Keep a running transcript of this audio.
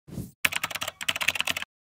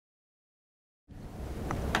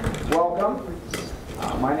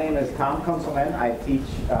My name is Tom Kunzelman. I teach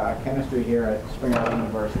chemistry here at Spring Arbor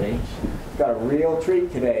University. Got a real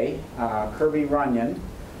treat today. Kirby Runyon,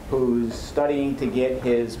 who's studying to get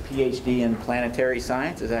his PhD in planetary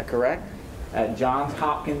science, is that correct? At Johns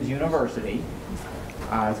Hopkins University.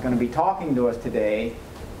 Is going to be talking to us today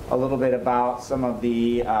a little bit about some of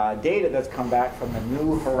the data that's come back from the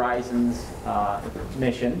New Horizons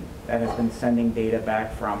mission that has been sending data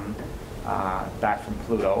back from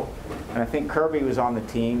Pluto. And I think Kirby was on the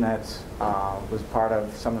team that was part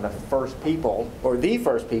of some of the first people, or the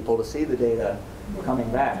first people, to see the data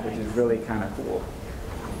coming back, which is really kind of cool.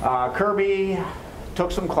 Kirby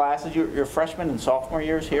took some classes, your freshman and sophomore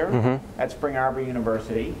years here at Spring Arbor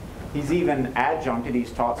University. He's even adjuncted,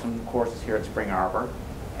 he's taught some courses here at Spring Arbor.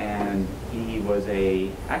 And he was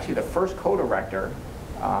actually the first co-director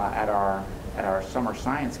at our summer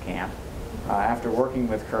science camp. After working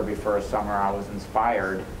with Kirby for a summer, I was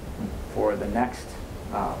inspired for the next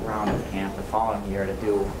round of camp the following year to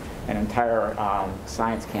do an entire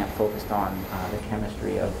science camp focused on the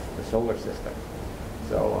chemistry of the solar system.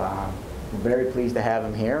 So I'm very pleased to have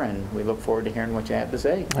him here, and we look forward to hearing what you have to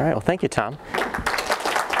say. All right, well, thank you, Tom.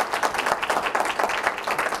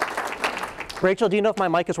 Rachel, do you know if my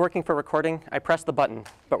mic is working for recording? I pressed the button,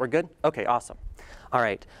 but we're good? Okay, awesome. All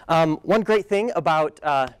right. One great thing about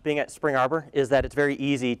being at Spring Arbor is that it's very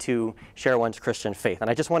easy to share one's Christian faith. And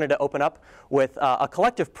I just wanted to open up with a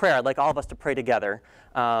collective prayer. I'd like all of us to pray together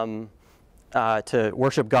to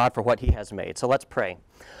worship God for what He has made. So let's pray.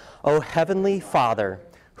 O Heavenly Father,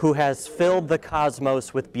 who has filled the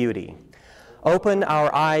cosmos with beauty, open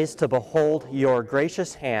our eyes to behold your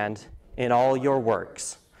gracious hand in all your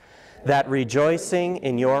works, that rejoicing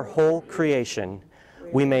in your whole creation,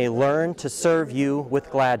 we may learn to serve you with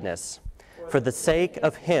gladness, for the sake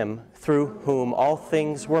of Him through whom all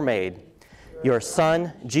things were made, your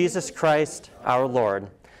Son, Jesus Christ, our Lord.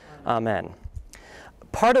 Amen.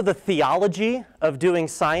 Part of the theology of doing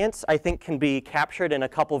science, I think, can be captured in a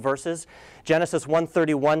couple verses. Genesis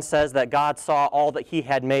 1:31 says that God saw all that He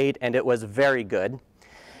had made, and it was very good.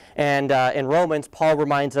 And in Romans, Paul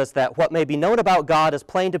reminds us that what may be known about God is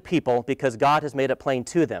plain to people because God has made it plain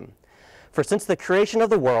to them. For since the creation of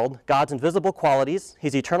the world, God's invisible qualities,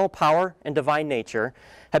 His eternal power and divine nature,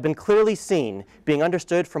 have been clearly seen, being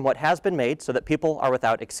understood from what has been made, so that people are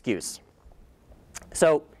without excuse.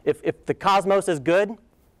 So if the cosmos is good,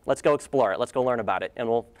 let's go explore it. Let's go learn about it. And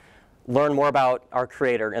we'll learn more about our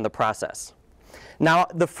Creator in the process. Now,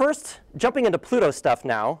 jumping into Pluto stuff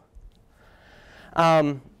now,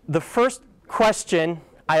 the first question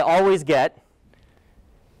I always get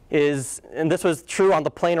is, and this was true on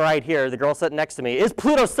the plane ride here, the girl sitting next to me, is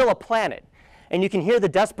Pluto still a planet? And you can hear the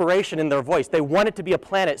desperation in their voice. They want it to be a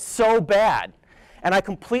planet so bad. And I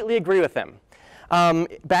completely agree with them.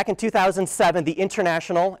 Back in 2007, the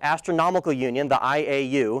International Astronomical Union, the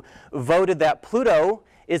IAU, voted that Pluto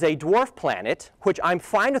is a dwarf planet, which I'm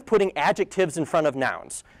fine with putting adjectives in front of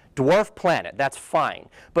nouns. Dwarf planet, that's fine.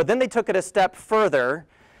 But then they took it a step further,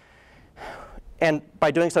 and by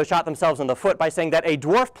doing so shot themselves in the foot by saying that a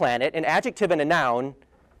dwarf planet, an adjective and a noun,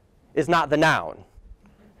 is not the noun.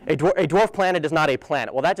 A dwarf planet is not a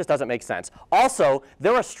planet. Well, that just doesn't make sense. Also,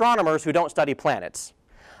 there are astronomers who don't study planets.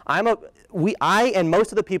 I and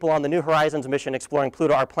most of the people on the New Horizons mission exploring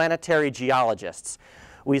Pluto are planetary geologists.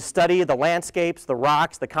 We study the landscapes, the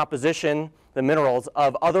rocks, the composition, the minerals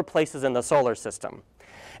of other places in the solar system.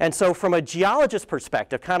 And so from a geologist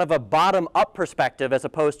perspective, kind of a bottom-up perspective as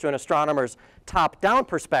opposed to an astronomer's top-down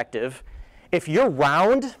perspective, if you're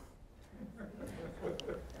round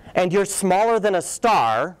and you're smaller than a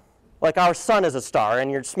star, like our sun is a star, and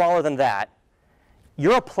you're smaller than that,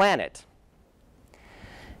 you're a planet.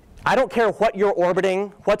 I don't care what you're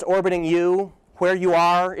orbiting, what's orbiting you, where you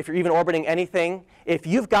are, if you're even orbiting anything. If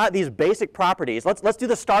you've got these basic properties, let's do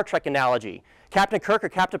the Star Trek analogy. Captain Kirk or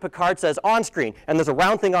Captain Picard says on screen, and there's a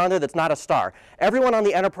round thing on there that's not a star. Everyone on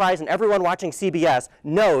the Enterprise and everyone watching CBS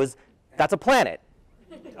knows that's a planet.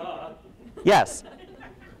 Yes.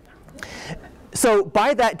 So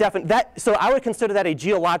by so I would consider that a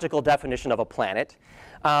geological definition of a planet.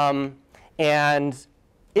 And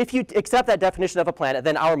if you accept that definition of a planet,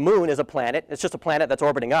 then our moon is a planet. It's just a planet that's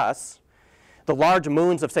orbiting us. The large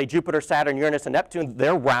moons of, say, Jupiter, Saturn, Uranus, and Neptune,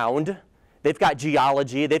 they're round. They've got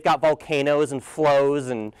geology. They've got volcanoes and flows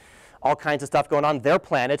and all kinds of stuff going on. They're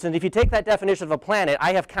planets. And if you take that definition of a planet,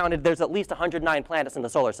 I have counted there's at least 109 planets in the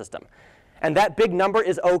solar system. And that big number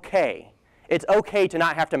is OK. It's OK to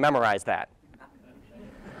not have to memorize that.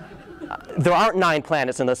 There aren't 9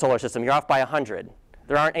 planets in the solar system. You're off by 100.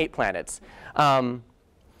 There aren't 8 planets. And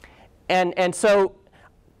so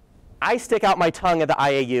I stick out my tongue at the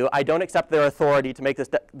IAU. I don't accept their authority to make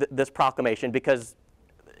this proclamation because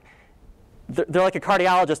they're like a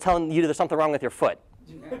cardiologist telling you there's something wrong with your foot.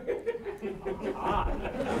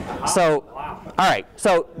 So, all right.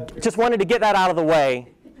 So, just wanted to get that out of the way.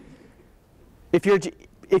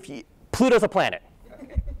 Pluto's a planet.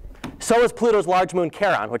 So is Pluto's large moon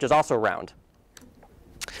Charon, which is also round.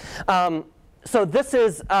 So this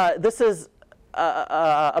is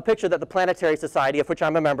a picture that the Planetary Society, of which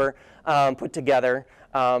I'm a member, put together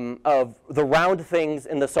of the round things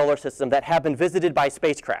in the solar system that have been visited by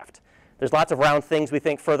spacecraft. There's lots of round things we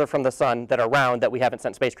think further from the sun that are round that we haven't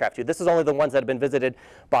sent spacecraft to. This is only the ones that have been visited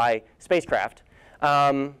by spacecraft.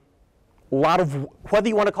 A lot of, whether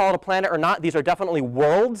you want to call it a planet or not, these are definitely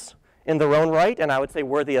worlds in their own right, and I would say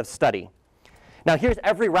worthy of study. Now here's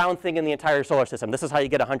every round thing in the entire solar system. This is how you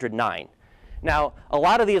get 109. Now, a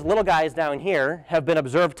lot of these little guys down here have been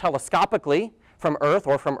observed telescopically from Earth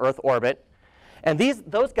or from Earth orbit. And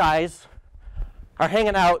those guys are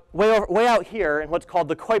hanging out way out here in what's called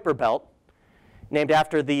the Kuiper Belt, named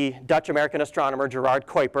after the Dutch-American astronomer Gerard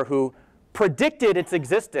Kuiper, who predicted its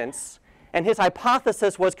existence, and his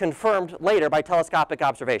hypothesis was confirmed later by telescopic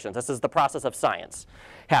observations. This is the process of science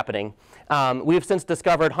happening. We've since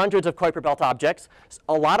discovered hundreds of Kuiper Belt objects,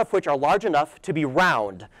 a lot of which are large enough to be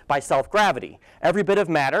round by self-gravity. Every bit of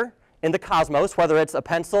matter in the cosmos, whether it's a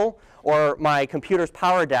pencil or my computer's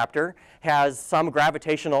power adapter, has some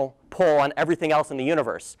gravitational pull on everything else in the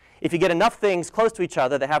universe. If you get enough things close to each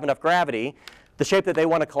other that have enough gravity, the shape that they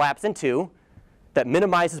want to collapse into that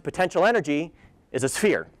minimizes potential energy is a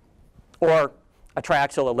sphere or a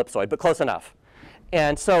triaxial ellipsoid, but close enough.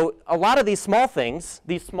 And so a lot of these small things,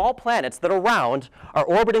 these small planets that are round, are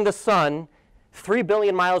orbiting the sun 3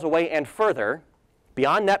 billion miles away and further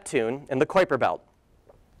beyond Neptune in the Kuiper Belt.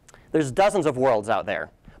 There's dozens of worlds out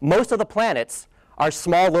there. Most of the planets are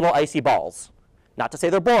small little icy balls. Not to say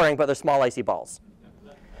they're boring, but they're small icy balls.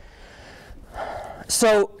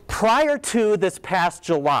 So prior to this past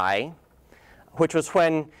July, which was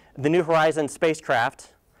when the New Horizons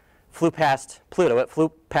spacecraft flew past Pluto. It flew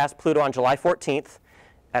past Pluto on July 14th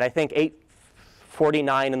at, I think,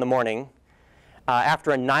 8:49 in the morning.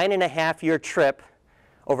 After a 9.5-year trip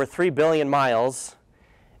over 3 billion miles,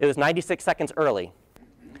 it was 96 seconds early.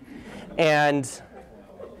 And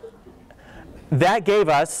that gave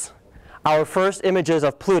us our first images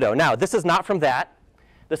of Pluto. Now, this is not from that.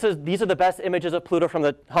 These are the best images of Pluto from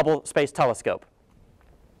the Hubble Space Telescope.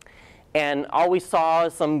 And all we saw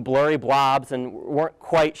is some blurry blobs and weren't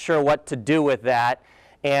quite sure what to do with that.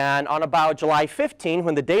 And on about July 15,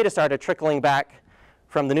 when the data started trickling back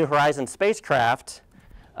from the New Horizons spacecraft,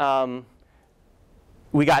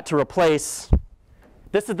 we got to replace,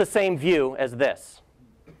 this is the same view as this.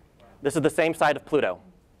 This is the same side of Pluto.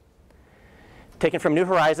 Taken from New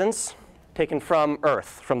Horizons, taken from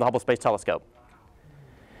Earth, from the Hubble Space Telescope.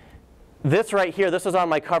 This right here, this is on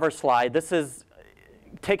my cover slide. This is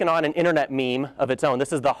taken on an internet meme of its own.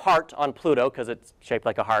 This is the heart on Pluto, because it's shaped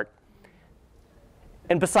like a heart.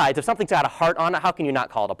 And besides, if something's got a heart on it, how can you not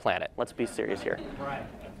call it a planet? Let's be serious here. Right.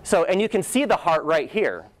 So, and you can see the heart right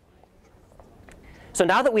here. So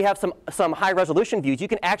now that we have some high-resolution views, you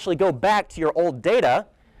can actually go back to your old data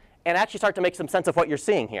and actually start to make some sense of what you're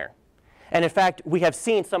seeing here. And in fact, we have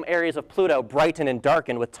seen some areas of Pluto brighten and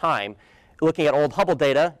darken with time. Looking at old Hubble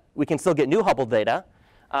data, we can still get new Hubble data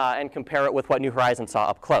and compare it with what New Horizons saw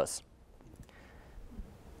up close.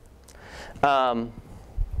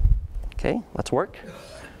 OK, let's work.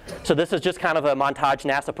 So this is just kind of a montage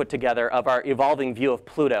NASA put together of our evolving view of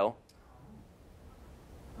Pluto,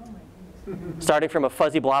 starting from a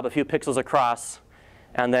fuzzy blob a few pixels across,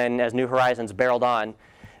 and then as New Horizons barreled on.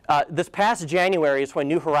 This past January is when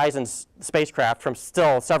New Horizons spacecraft, from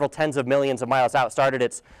still several tens of millions of miles out, started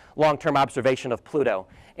its long-term observation of Pluto.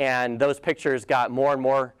 And those pictures got more and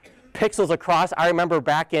more pixels across. I remember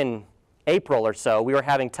back in April or so, we were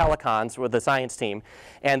having telecons with the science team.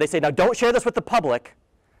 And they said, now don't share this with the public.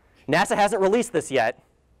 NASA hasn't released this yet.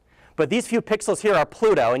 But these few pixels here are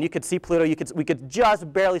Pluto. And you could see Pluto. We could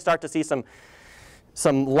just barely start to see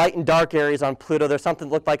some light and dark areas on Pluto. There's something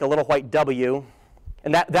that looked like a little white W.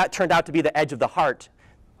 And that turned out to be the edge of the heart.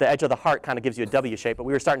 The edge of the heart kind of gives you a W shape. But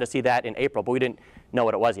we were starting to see that in April. But we didn't know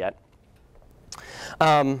what it was yet.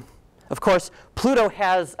 Of course, Pluto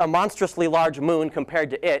has a monstrously large moon compared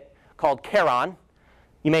to it called Charon.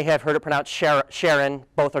 You may have heard it pronounced Charon.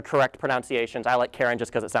 Both are correct pronunciations. I like Charon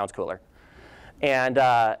just because it sounds cooler. And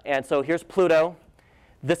so here's Pluto.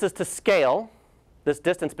 This is to scale, this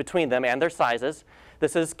distance between them and their sizes.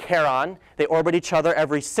 This is Charon. They orbit each other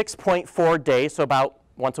every 6.4 days, so about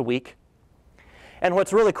once a week. And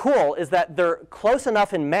what's really cool is that they're close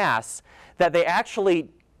enough in mass that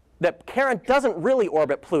that Charon doesn't really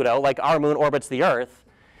orbit Pluto like our moon orbits the Earth.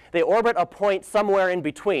 They orbit a point somewhere in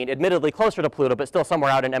between, admittedly closer to Pluto, but still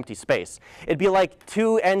somewhere out in empty space. It'd be like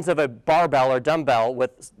two ends of a barbell or dumbbell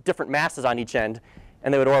with different masses on each end,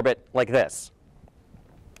 and they would orbit like this.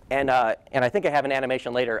 And I think I have an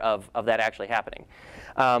animation later of that actually happening.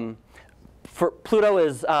 For Pluto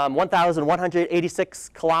is 1,186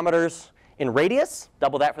 kilometers in radius,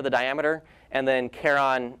 double that for the diameter, and then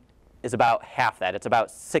Charon is about half that. It's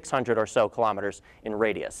about 600 or so kilometers in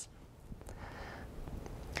radius.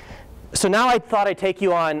 So now I thought I'd take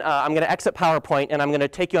you on, I'm going to exit PowerPoint, and I'm going to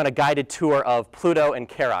take you on a guided tour of Pluto and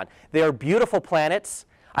Charon. They are beautiful planets.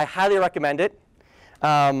 I highly recommend it.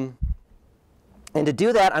 And to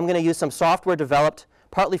do that, I'm going to use some software developed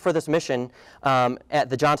partly for this mission at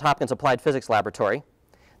the Johns Hopkins Applied Physics Laboratory.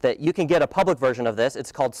 That you can get a public version of this.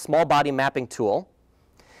 It's called Small Body Mapping Tool.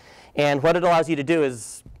 And what it allows you to do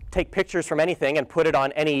is take pictures from anything and put it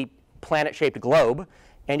on any planet-shaped globe,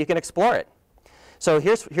 and you can explore it. So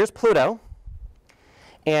here's Pluto.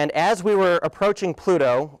 And as we were approaching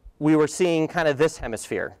Pluto, we were seeing kind of this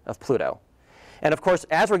hemisphere of Pluto. And of course,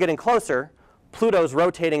 as we're getting closer, Pluto's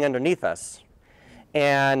rotating underneath us.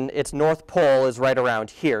 And its North Pole is right around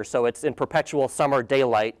here. So it's in perpetual summer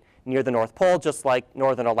daylight near the North Pole, just like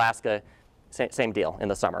northern Alaska, same deal in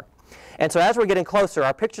the summer. And so as we're getting closer,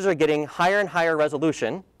 our pictures are getting higher and higher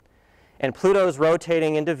resolution. And Pluto's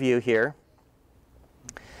rotating into view here.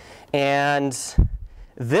 And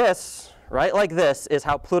this, right like this, is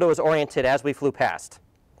how Pluto is oriented as we flew past.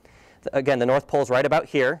 Again, the North Pole's right about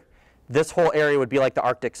here. This whole area would be like the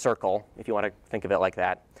Arctic Circle, if you want to think of it like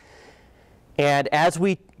that. And as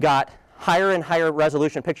we got higher and higher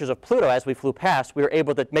resolution pictures of Pluto as we flew past, we were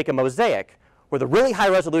able to make a mosaic where the really high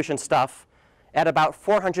resolution stuff at about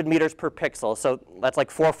 400 meters per pixel, so that's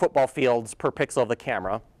like 4 football fields per pixel of the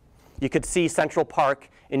camera. You could see Central Park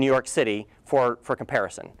in New York City for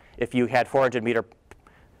comparison if you had 400 meter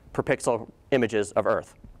per pixel images of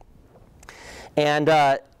Earth.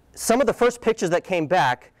 And some of the first pictures that came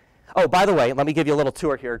back, oh, by the way, let me give you a little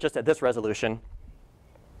tour here just at this resolution.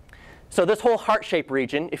 So this whole heart-shaped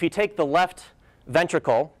region, if you take the left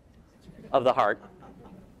ventricle of the heart,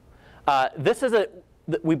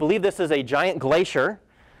 we believe this is a giant glacier,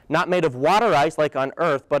 not made of water ice like on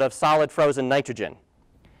Earth, but of solid frozen nitrogen.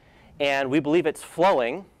 And we believe it's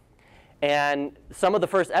flowing. And some of the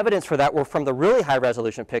first evidence for that were from the really high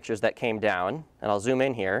resolution pictures that came down. And I'll zoom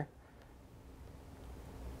in here.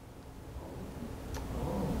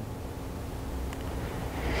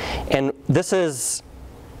 And this is,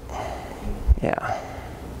 yeah.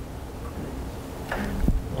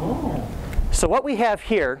 So what we have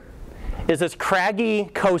here is this craggy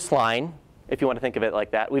coastline, if you want to think of it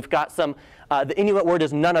like that. We've got some, the Inuit word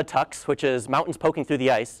is nunatak, which is mountains poking through the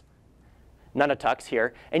ice. Nunatak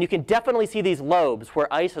here. And you can definitely see these lobes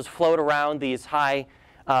where ice has flowed around these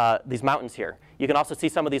these mountains here. You can also see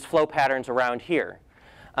some of these flow patterns around here.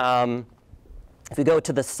 If you go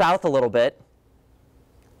to the south a little bit,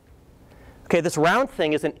 okay, this round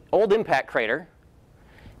thing is an old impact crater.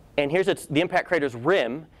 And here's the impact crater's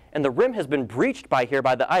rim. And the rim has been breached by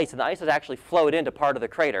the ice. And the ice has actually flowed into part of the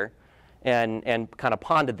crater and kind of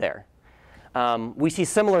ponded there. We see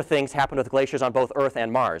similar things happen with glaciers on both Earth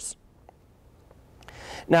and Mars.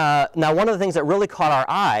 Now one of the things that really caught our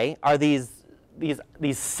eye are these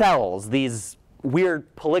cells, these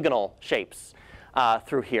weird polygonal shapes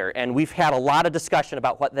through here. And we've had a lot of discussion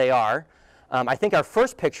about what they are. I think our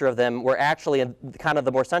first picture of them were actually in kind of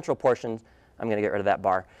the more central portions. I'm going to get rid of that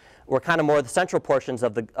bar. We're kind of more the central portions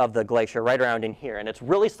of the glacier right around in here. And it's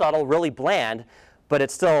really subtle, really bland, but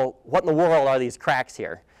it's still, what in the world are these cracks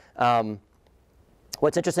here?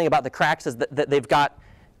 What's interesting about the cracks is that they've got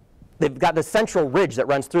the central ridge that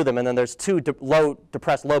runs through them, and then there's two low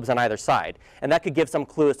depressed lobes on either side. And that could give some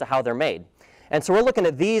clue as to how they're made. And so we're looking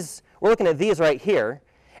at these right here.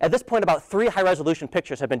 At this point, about 3 high-resolution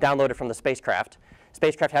pictures have been downloaded from the spacecraft.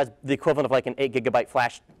 Spacecraft has the equivalent of like an 8 gigabyte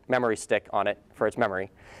flash memory stick on it for its memory.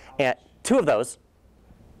 And 2 of those,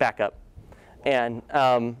 back up. And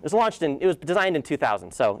it was designed in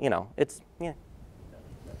 2000, so it's, yeah.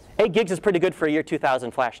 8 gigs is pretty good for a year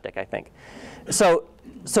 2000 flash stick, I think. So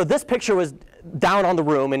this picture was down on the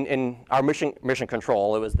room in our mission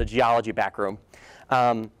control. It was the geology back room.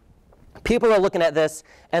 People are looking at this,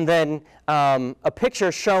 and then a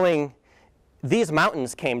picture showing these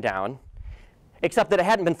mountains came down, except that it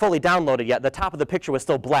hadn't been fully downloaded yet. The top of the picture was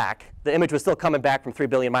still black. The image was still coming back from 3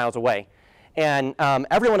 billion miles away. And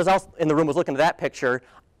everyone else in the room was looking at that picture.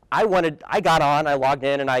 I got on, I logged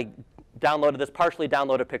in, and I downloaded this partially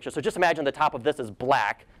downloaded picture. So just imagine the top of this is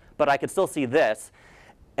black, but I could still see this.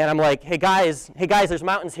 And I'm like, hey guys, there's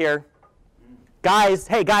mountains here. Guys,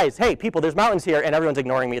 hey people, there's mountains here. And everyone's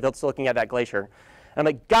ignoring me. They're still looking at that glacier. And I'm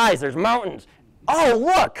like, guys, there's mountains. Oh,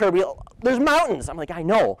 look, Kirby, there's mountains. I'm like, I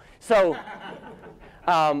know. So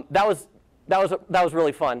that was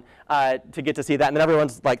really fun to get to see that. And then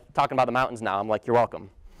everyone's like talking about the mountains now. I'm like, you're welcome.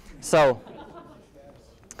 So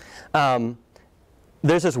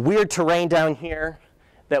there's this weird terrain down here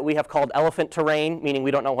that we have called elephant terrain, meaning we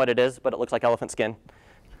don't know what it is, but it looks like elephant skin.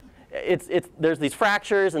 There's these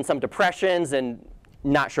fractures and some depressions, and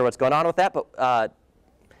not sure what's going on with that, but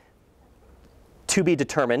to be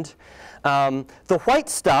determined. The white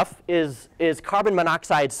stuff is carbon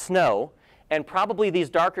monoxide snow, and probably these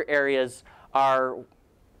darker areas are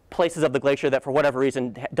places of the glacier that for whatever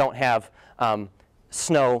reason don't have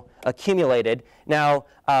snow accumulated. Now,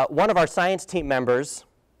 one of our science team members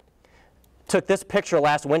took this picture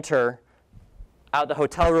last winter out the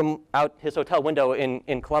hotel room, out his hotel window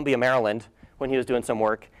in Columbia, Maryland, when he was doing some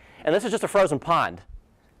work. And this is just a frozen pond.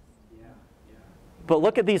 Yeah. But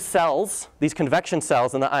look at these cells, these convection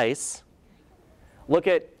cells in the ice. Look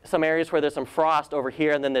at some areas where there's some frost over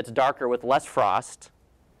here, and then it's darker with less frost.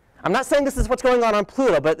 I'm not saying this is what's going on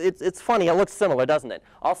Pluto, but it's funny. It looks similar, doesn't it?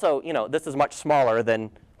 Also, you know, this is much smaller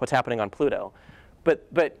than what's happening on Pluto. But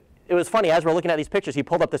it was funny, as we're looking at these pictures, he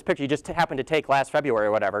pulled up this picture he just happened to take last February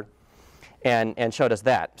or whatever, and showed us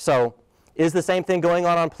that. So is the same thing going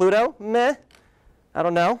on Pluto? Meh. I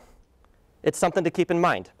don't know. It's something to keep in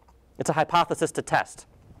mind. It's a hypothesis to test.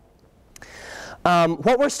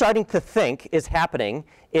 What we're starting to think is happening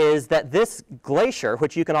is that this glacier,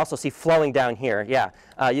 which you can also see flowing down here,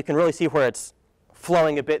 you can really see where it's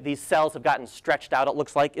flowing a bit. These cells have gotten stretched out, it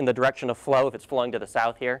looks like, in the direction of flow if it's flowing to the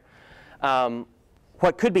south here.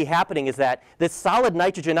 What could be happening is that this solid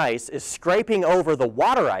nitrogen ice is scraping over the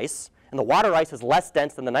water ice, and the water ice is less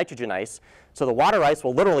dense than the nitrogen ice. So the water ice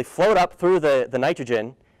will literally float up through the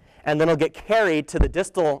nitrogen, and then it'll get carried to the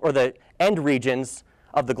distal or the end regions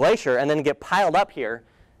of the glacier, and then get piled up here.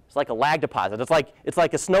 It's like a lag deposit. It's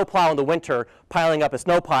like a snowplow in the winter piling up a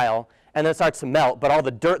snow pile, and then it starts to melt, but all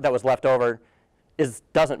the dirt that was left over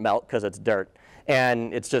doesn't melt because it's dirt.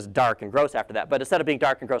 And it's just dark and gross after that. But instead of being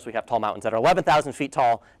dark and gross, we have tall mountains that are 11,000 feet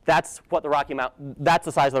tall. That's what that's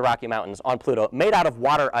the size of the Rocky Mountains on Pluto, made out of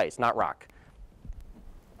water ice, not rock.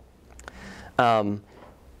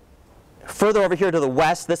 Further over here to the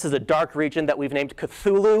west, this is a dark region that we've named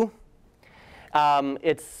Cthulhu.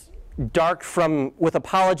 It's dark from, with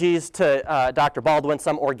apologies to Dr. Baldwin,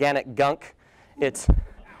 some organic gunk. It's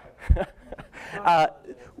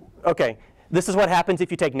okay. This is what happens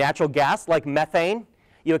if you take natural gas, like methane.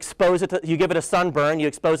 You expose it to, you give it a sunburn, you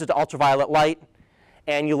expose it to ultraviolet light,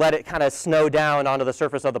 and you let it kind of snow down onto the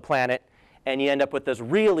surface of the planet, and you end up with this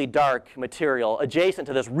really dark material adjacent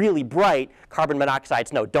to this really bright carbon monoxide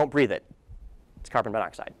snow. Don't breathe it. It's carbon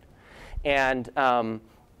monoxide. And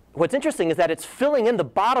what's interesting is that it's filling in the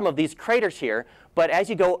bottom of these craters here, but as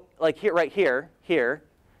you go, like here, right here,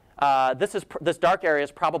 this dark area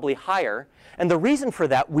is probably higher. And the reason for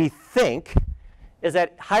that, we think, is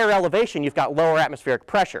at higher elevation, you've got lower atmospheric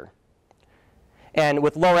pressure. And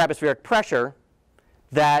with lower atmospheric pressure,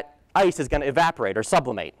 that ice is going to evaporate or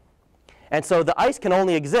sublimate. And so the ice can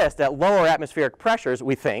only exist at lower atmospheric pressures,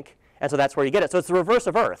 we think, and so that's where you get it. So it's the reverse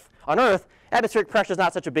of Earth. On Earth, atmospheric pressure is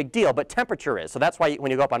not such a big deal, but temperature is. So that's why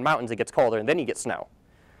when you go up on mountains, it gets colder, and then you get snow.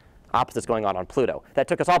 Opposites going on Pluto. That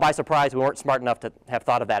took us all by surprise. We weren't smart enough to have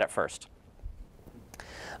thought of that at first.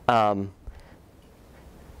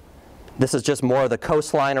 This is just more of the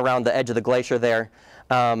coastline around the edge of the glacier there.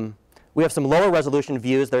 We have some lower resolution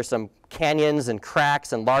views. There's some canyons and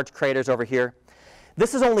cracks and large craters over here.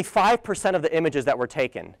 This is only 5% of the images that were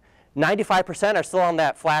taken. 95% are still on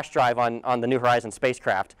that flash drive on the New Horizons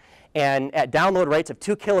spacecraft. And at download rates of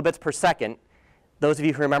 2 kilobits per second, those of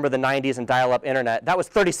you who remember the 90s and dial-up internet, that was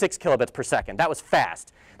 36 kilobits per second. That was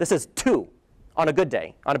fast. This is 2 on a good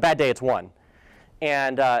day. On a bad day, it's 1.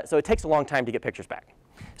 And so it takes a long time to get pictures back.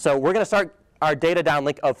 So we're going to start our data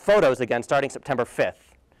downlink of photos again starting September 5th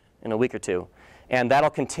in a week or two. And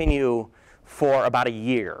that'll continue for about a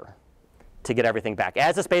year to get everything back.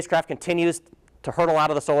 As the spacecraft continues to hurtle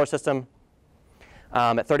out of the solar system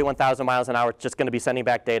at 31,000 miles an hour, it's just going to be sending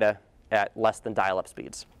back data at less than dial-up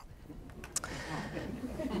speeds.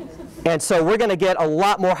 And so we're going to get a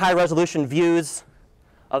lot more high-resolution views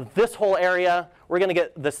of this whole area. We're going to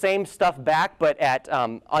get the same stuff back, but at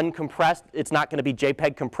uncompressed. It's not going to be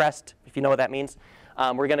JPEG compressed, if you know what that means.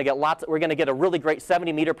 We're going to get a really great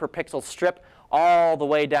 70 meter per pixel strip all the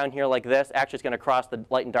way down here like this. Actually, it's going to cross the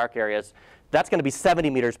light and dark areas. That's going to be 70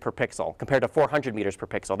 meters per pixel compared to 400 meters per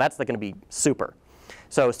pixel. That's going to be super.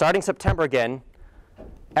 So starting September again,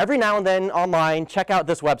 every now and then online, check out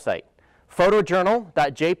this website,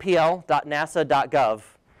 photojournal.jpl.nasa.gov.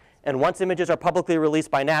 And once images are publicly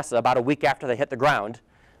released by NASA, about a week after they hit the ground,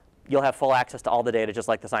 you'll have full access to all the data just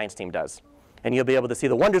like the science team does. And you'll be able to see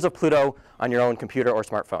the wonders of Pluto on your own computer or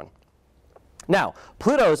smartphone. Now,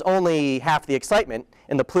 Pluto is only half the excitement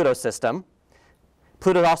in the Pluto system.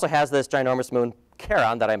 Pluto also has this ginormous moon,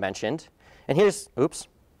 Charon, that I mentioned. And here's, oops,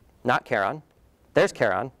 not Charon. There's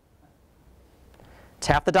Charon. It's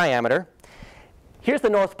half the diameter. Here's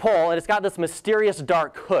the North Pole, and it's got this mysterious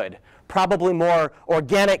dark hood, probably more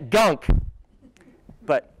organic gunk.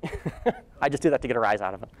 But I just do that to get a rise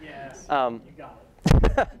out of it. Yes, you got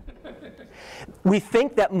it. We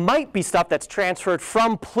think that might be stuff that's transferred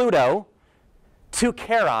from Pluto to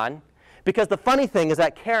Charon, because the funny thing is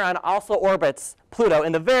that Charon also orbits Pluto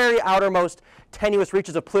in the very outermost tenuous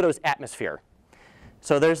reaches of Pluto's atmosphere.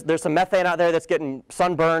 So there's some methane out there that's getting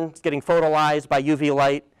sunburned, it's getting photolyzed by UV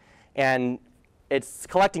light, and it's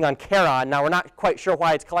collecting on Charon. Now, we're not quite sure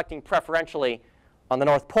why it's collecting preferentially on the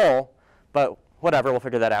North Pole, but whatever, we'll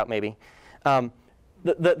figure that out maybe.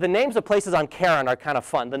 The names of places on Charon are kind of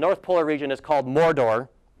fun. The North Polar region is called Mordor.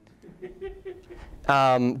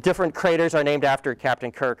 Different craters are named after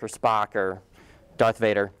Captain Kirk or Spock or Darth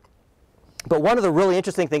Vader. But one of the really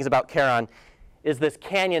interesting things about Charon is this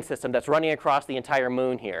canyon system that's running across the entire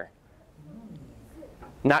moon here.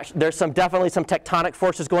 There's definitely some tectonic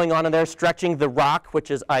forces going on in there, stretching the rock, which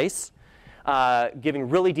is ice, giving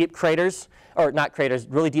really deep craters, or not craters,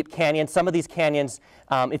 really deep canyons. Some of these canyons,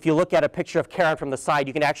 if you look at a picture of Charon from the side,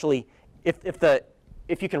 you can actually,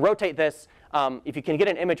 if you can rotate this, if you can get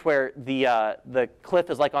an image where the cliff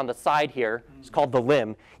is like on the side here, it's called the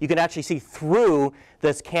limb, you can actually see through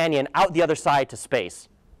this canyon out the other side to space.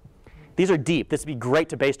 These are deep. This would be great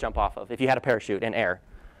to base jump off of if you had a parachute and air.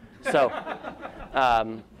 So,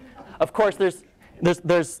 of course, there's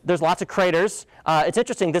lots of craters. It's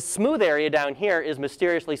interesting. This smooth area down here is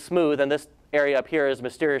mysteriously smooth, and this area up here is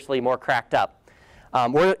mysteriously more cracked up.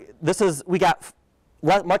 We got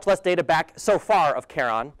much less data back so far of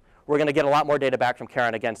Charon. We're going to get a lot more data back from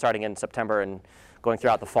Charon again starting in September and going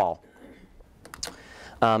throughout the fall.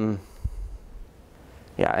 Yeah,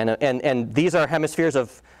 and these are hemispheres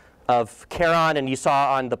of Charon, and you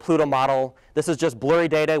saw on the Pluto model, this is just blurry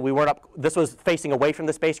data. This was facing away from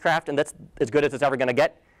the spacecraft, and that's as good as it's ever going to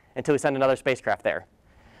get until we send another spacecraft there.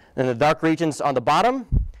 And the dark regions on the bottom,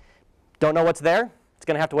 don't know what's there. It's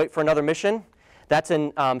going to have to wait for another mission. That's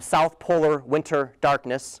in South Polar winter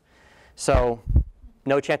darkness, so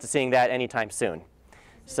no chance of seeing that anytime soon.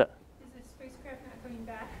 So, is the spacecraft not coming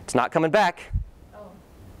back? It's not coming back. Oh.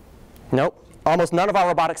 Nope. Almost none of our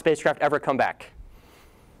robotic spacecraft ever come back.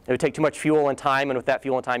 It would take too much fuel and time, and with that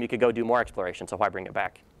fuel and time, you could go do more exploration, so why bring it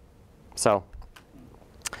back? So,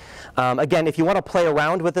 again, if you want to play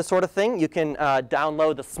around with this sort of thing, you can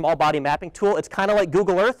download the small body mapping tool. It's kind of like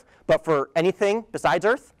Google Earth, but for anything besides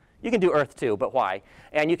Earth. You can do Earth too, but why?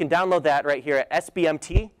 And you can download that right here at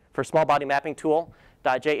SBMT for small body mapping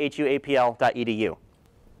tool.jhuapl.edu.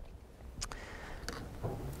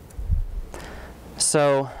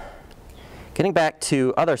 So, getting back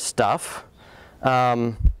to other stuff.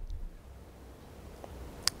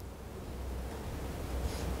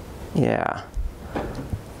 Yeah.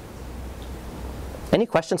 Any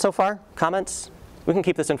questions so far? Comments? We can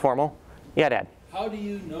keep this informal. Yeah, Dad. How do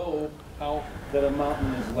you know that a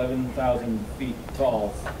mountain is 11,000 feet tall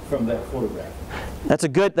from that photograph? That's a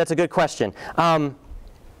good question.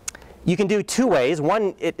 You can do two ways.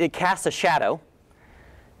 One, it casts a shadow.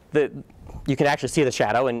 You can actually see the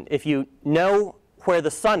shadow, and if you know where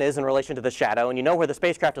the sun is in relation to the shadow, and you know where the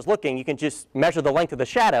spacecraft is looking, you can just measure the length of the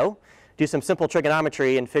shadow, do some simple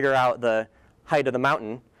trigonometry, and figure out the height of the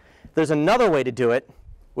mountain. There's another way to do it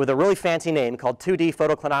with a really fancy name called 2D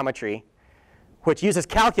photoclinometry, which uses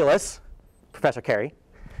calculus, Professor Carey.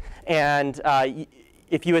 And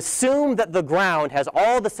if you assume that the ground has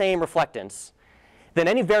all the same reflectance, then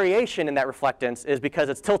any variation in that reflectance is because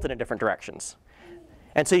it's tilted in different directions.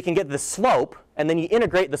 And so you can get the slope, and then you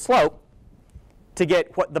integrate the slope to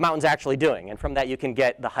get what the mountain's actually doing. And from that, you can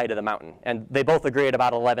get the height of the mountain. And they both agree at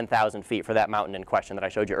about 11,000 feet for that mountain in question that I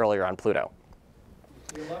showed you earlier on Pluto.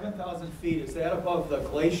 The 11,000 feet, is that above the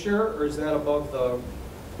glacier, or is that above the...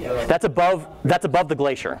 That's above the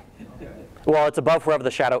glacier. Okay. Well, it's above wherever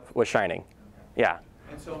the shadow was shining. Yeah.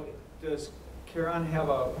 And so does Charon have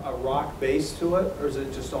a rock base to it, or is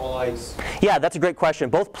it just all ice? Yeah, that's a great question.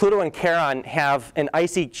 Both Pluto and Charon have an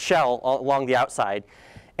icy shell along the outside.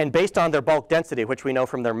 And based on their bulk density, which we know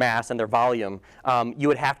from their mass and their volume, you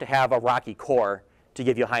would have to have a rocky core to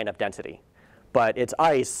give you a high enough density. But it's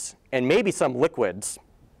ice and maybe some liquids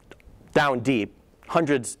down deep,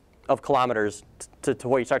 hundreds of kilometers to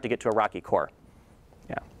where you start to get to a rocky core.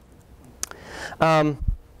 Yeah.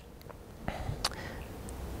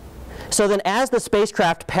 So then as the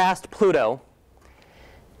spacecraft passed Pluto,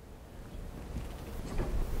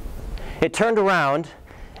 it turned around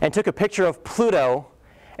and took a picture of Pluto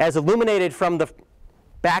as illuminated from the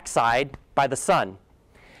backside by the sun.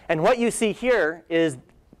 And what you see here is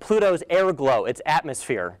Pluto's air glow, its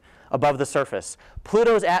atmosphere above the surface.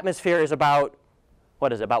 Pluto's atmosphere is about,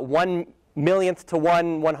 what is it, about 1/1,000,000th to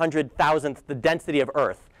 1/100,000th the density of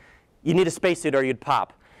Earth. You need a spacesuit or you'd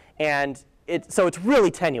pop. And so it's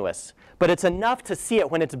really tenuous, but it's enough to see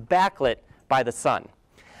it when it's backlit by the sun.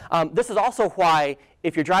 This is also why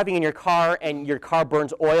if you're driving in your car and your car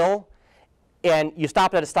burns oil and you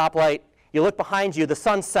stop at a stoplight, you look behind you, the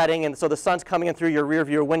sun's setting, and so the sun's coming in through your rear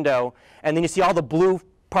view window, and then you see all the blue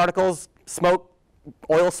particles, smoke,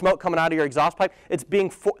 oil smoke coming out of your exhaust pipe.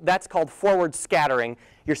 That's called forward scattering.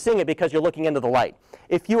 You're seeing it because you're looking into the light.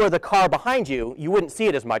 If you were the car behind you, you wouldn't see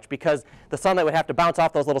it as much because the sunlight would have to bounce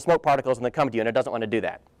off those little smoke particles and then come to you, and it doesn't want to do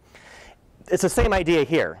that. It's the same idea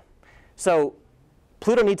here. So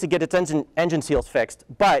Pluto needs to get its engine seals fixed,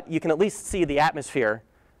 but you can at least see the atmosphere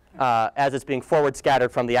as it's being forward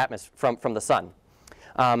scattered from the from the sun.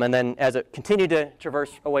 And then as it continued to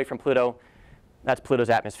traverse away from Pluto, that's Pluto's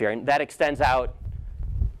atmosphere. And that extends out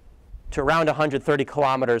to around 130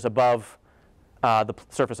 kilometers above the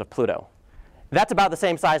surface of Pluto. That's about the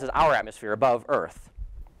same size as our atmosphere above Earth.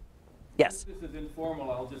 Yes? This is informal.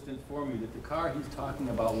 I'll just inform you that the car he's talking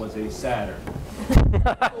about was a Saturn.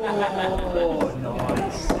 Oh,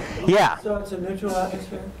 nice. Yeah. So it's a neutral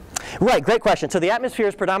atmosphere? Right, great question. So the atmosphere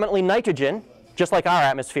is predominantly nitrogen, just like our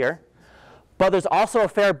atmosphere. But there's also a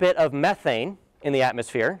fair bit of methane in the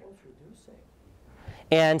atmosphere.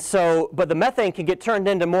 And so, but the methane can get turned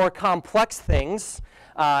into more complex things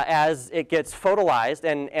as it gets photolized.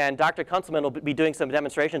 And Dr. Kunzelman will be doing some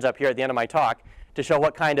demonstrations up here at the end of my talk to show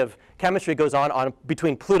what kind of chemistry goes on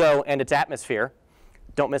between Pluto and its atmosphere.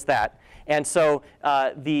 Don't miss that. And so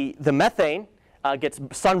the methane gets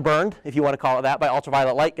sunburned, if you want to call it that, by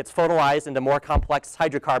ultraviolet light, gets photolized into more complex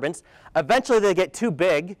hydrocarbons. Eventually they get too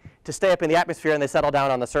big to stay up in the atmosphere and they settle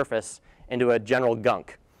down on the surface into a general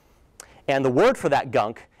gunk. And the word for that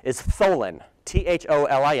gunk is tholin,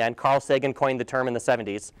 T-H-O-L-I-N. Carl Sagan coined the term in the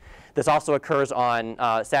 70s. This also occurs on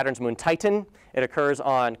Saturn's moon Titan. It occurs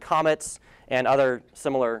on comets and other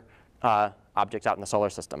similar objects out in the solar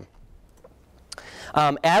system.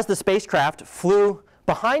 As the spacecraft flew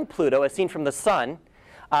behind Pluto, as seen from the sun,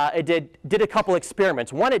 it did a couple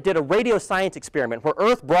experiments. One, it did a radio science experiment where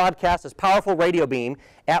Earth broadcast this powerful radio beam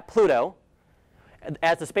at Pluto.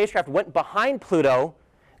 As the spacecraft went behind Pluto,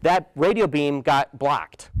 that radio beam got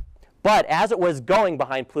blocked. But as it was going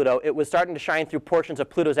behind Pluto, it was starting to shine through portions of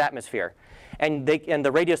Pluto's atmosphere. And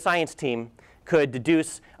the radio science team could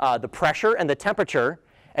deduce the pressure and the temperature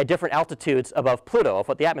at different altitudes above Pluto of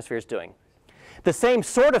what the atmosphere is doing. The same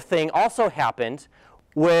sort of thing also happened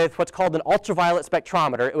with what's called an ultraviolet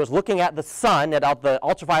spectrometer. It was looking at the sun, at the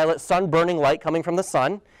ultraviolet sun-burning light coming from the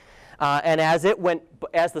sun. And as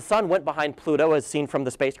the sun went behind Pluto, as seen from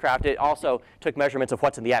the spacecraft, it also took measurements of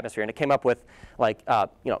what's in the atmosphere. And it came up with, like,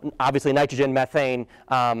 obviously nitrogen, methane,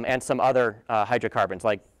 and some other hydrocarbons,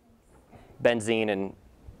 like benzene, and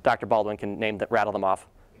Dr. Baldwin can rattle them off.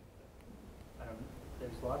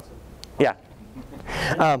 There's lots of. Yeah.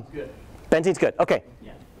 Good. Benzene's good. OK.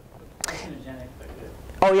 Yeah. Carcinogenic, but good.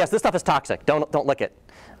 Oh yes, this stuff is toxic. Don't lick it.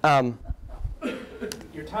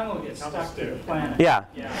 Your tongue will get stuck to the planet. Yeah.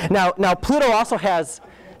 Now Pluto also has,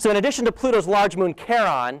 so in addition to Pluto's large moon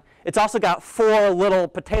Charon, it's also got 4 little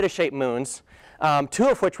potato-shaped moons, 2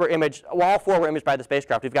 of which were imaged, well, all 4 were imaged by the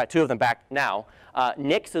spacecraft. We've got 2 of them back now.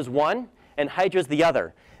 Nix is one, and Hydra's the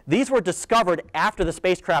other. These were discovered after the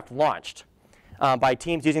spacecraft launched by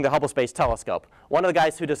teams using the Hubble Space Telescope. One of the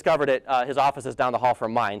guys who discovered it, his office is down the hall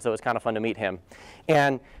from mine, so it was kind of fun to meet him.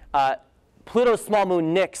 And Pluto's small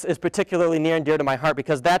moon Nix is particularly near and dear to my heart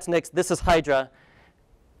because that's Nix, this is Hydra,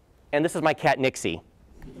 and this is my cat Nixie,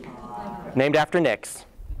 named after Nix.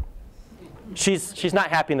 She's not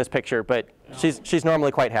happy in this picture, but she's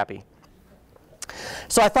normally quite happy.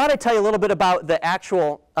 So I thought I'd tell you a little bit about the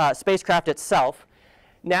actual spacecraft itself.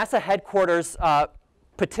 NASA headquarters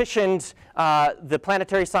petitioned the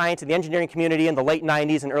planetary science and the engineering community in the late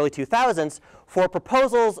 90s and early 2000s for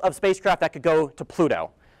proposals of spacecraft that could go to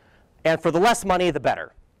Pluto. And for the less money, the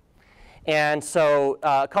better. And so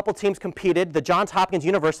a couple teams competed. The Johns Hopkins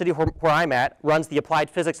University, where I'm at, runs the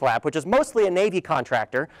Applied Physics Lab, which is mostly a Navy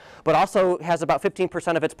contractor, but also has about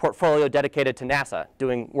 15% of its portfolio dedicated to NASA,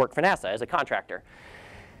 doing work for NASA as a contractor.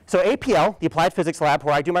 So APL, the Applied Physics Lab,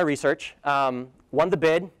 where I do my research, won the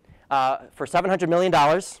bid for $700 million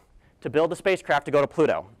to build a spacecraft to go to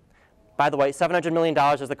Pluto. By the way, $700 million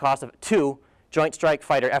is the cost of 2 Joint Strike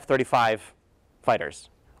Fighter F-35 fighters,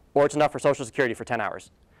 or it's enough for Social Security for 10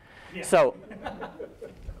 hours. Yeah. So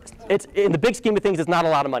it's, in the big scheme of things, it's not a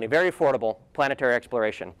lot of money. Very affordable planetary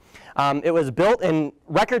exploration. It was built in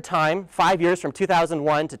record time, 5 years from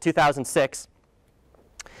 2001 to 2006.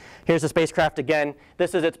 Here's the spacecraft again.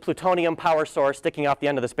 This is its plutonium power source sticking off the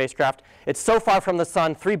end of the spacecraft. It's so far from the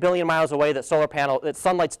sun, 3 billion miles away, that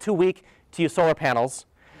sunlight's too weak to use solar panels.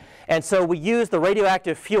 And so we used the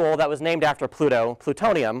radioactive fuel that was named after Pluto,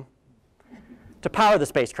 plutonium, to power the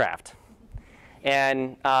spacecraft.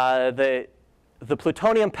 And the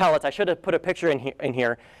plutonium pellets, I should have put a picture in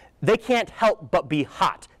here, they can't help but be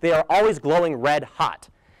hot. They are always glowing red hot.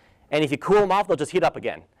 And if you cool them off, they'll just heat up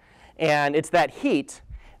again. And it's that heat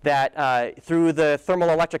that, through the thermal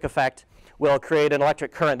electric effect, will create an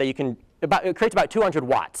electric current that you can, it creates about 200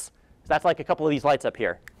 watts. So that's like a couple of these lights up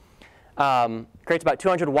here. Creates about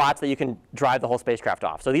 200 watts that you can drive the whole spacecraft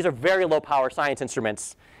off. So these are very low power science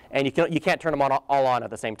instruments, and you can't turn them all on at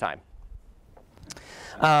the same time.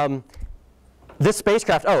 This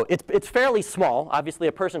spacecraft, it's fairly small, obviously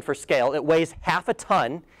a person for scale. It weighs half a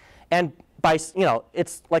ton, and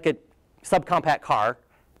it's like a subcompact car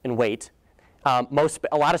in weight. A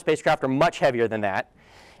lot of spacecraft are much heavier than that.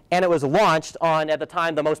 And it was launched on, at the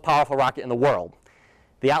time, the most powerful rocket in the world.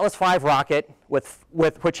 The Atlas V rocket,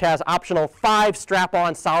 which has optional 5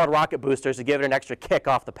 strap-on solid rocket boosters to give it an extra kick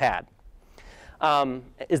off the pad. I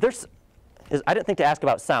didn't think to ask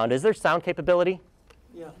about sound. Is there sound capability?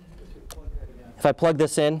 Yeah. If I plug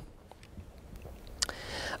this in.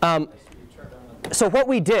 So what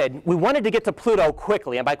we did, we wanted to get to Pluto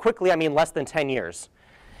quickly. And by quickly, I mean less than 10 years.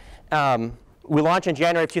 We launched in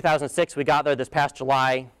January of 2006. We got there this past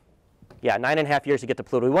July. Yeah, 9.5 years to get to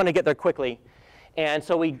Pluto. We wanted to get there quickly. And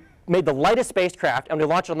so we made the lightest spacecraft, and we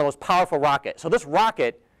launched it on the most powerful rocket. So this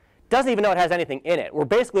rocket doesn't even know it has anything in it. We're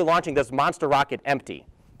basically launching this monster rocket empty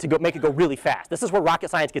to make it go really fast. This is where rocket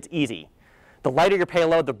science gets easy. The lighter your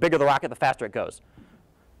payload, the bigger the rocket, the faster it goes.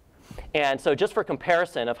 And so just for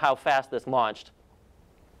comparison of how fast this launched,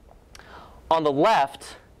 on the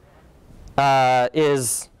left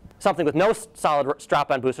is something with no solid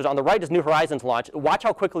strap-on boosters. On the right is New Horizons launch. Watch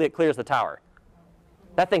how quickly it clears the tower.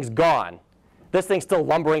 That thing's gone. This thing's still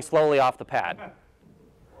lumbering slowly off the pad.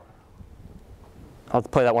 I'll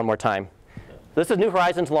play that one more time. This is New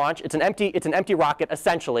Horizons launch. It's an empty rocket,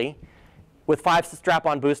 essentially, with 5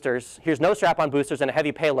 strap-on boosters. Here's no strap-on boosters and a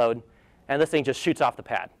heavy payload, and this thing just shoots off the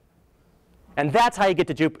pad. And that's how you get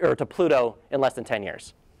to Pluto in less than 10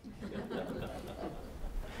 years.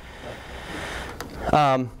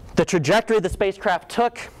 The trajectory the spacecraft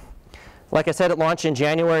took, like I said, it launched in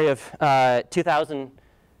January of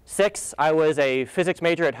 2006. I was a physics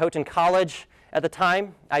major at Houghton College at the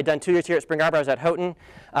time. I'd done 2 years here at Spring Arbor. I was at Houghton.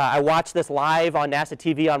 I watched this live on NASA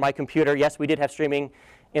TV on my computer. Yes, we did have streaming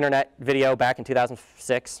internet video back in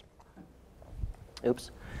 2006.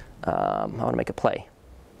 Oops. I want to make a play.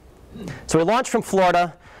 So we launched from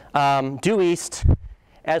Florida, due east.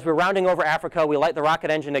 As we're rounding over Africa, we light the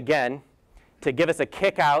rocket engine again to give us a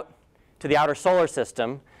kick out to the outer solar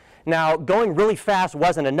system. Now, going really fast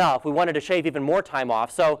wasn't enough. We wanted to shave even more time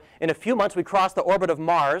off. So in a few months, we crossed the orbit of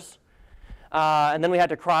Mars. And then we had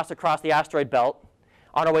to cross across the asteroid belt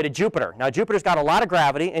on our way to Jupiter. Now, Jupiter's got a lot of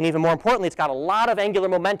gravity, and even more importantly, it's got a lot of angular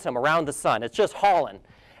momentum around the sun. It's just hauling.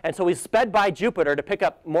 And so we sped by Jupiter to pick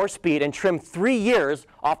up more speed and trim 3 years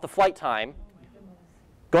off the flight time.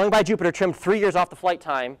 Going by Jupiter trimmed 3 years off the flight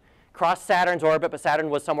time, crossed Saturn's orbit, but Saturn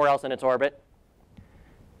was somewhere else in its orbit.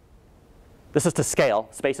 This is to scale.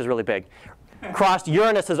 Space is really big. Crossed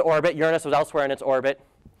Uranus's orbit. Uranus was elsewhere in its orbit.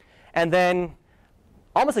 And then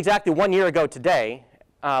almost exactly 1 year ago today,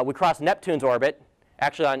 we crossed Neptune's orbit.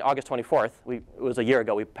 Actually, on August 24th, it was a year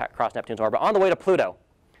ago we crossed Neptune's orbit, on the way to Pluto.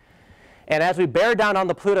 And as we bear down on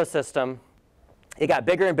the Pluto system, it got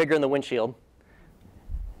bigger and bigger in the windshield,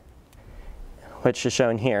 which is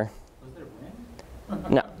shown here. Was there wind?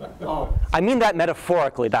 No. Oh. I mean that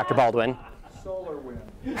metaphorically, Dr. Baldwin. Solar wind.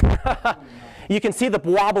 You can see the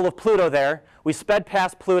wobble of Pluto there. We sped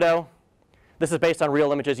past Pluto. This is based on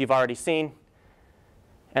real images you've already seen.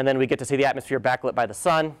 and then we get to see the atmosphere backlit by the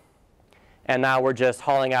sun, and now we're just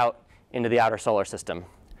hauling out into the outer solar system.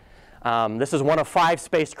 This is one of 5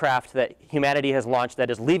 spacecraft that humanity has launched that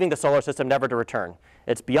is leaving the solar system never to return.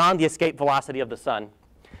 It's beyond the escape velocity of the sun.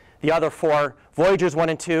 The other 4, Voyagers 1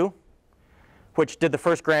 and 2, which did the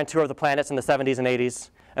first grand tour of the planets in the 70s and 80s,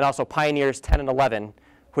 and also Pioneers 10 and 11,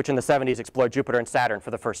 which in the 70s explored Jupiter and Saturn for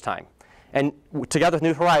the first time. And together with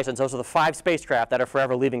New Horizons, those are the 5 spacecraft that are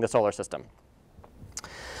forever leaving the solar system.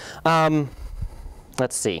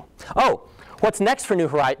 Let's see. Oh, what's next for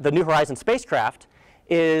the New Horizons spacecraft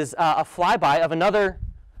is a flyby of another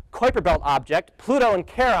Kuiper Belt object. Pluto and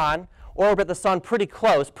Charon orbit the sun pretty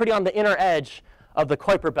close, pretty on the inner edge of the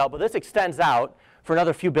Kuiper Belt, but this extends out for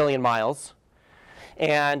another few billion miles.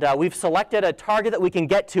 And we've selected a target that we can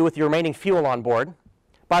get to with the remaining fuel on board.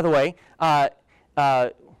 By the way,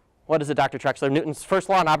 what is it, Dr. Trexler? Newton's first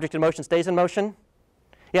law, an object in motion stays in motion?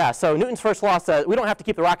 Yeah, so Newton's first law says we don't have to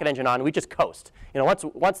keep the rocket engine on, we just coast. You know,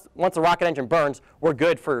 once the rocket engine burns, we're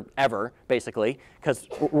good forever, basically, because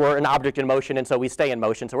we're an object in motion, and so we stay in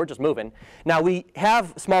motion, so we're just moving. Now, we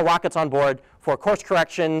have small rockets on board for course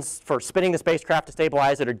corrections, for spinning the spacecraft to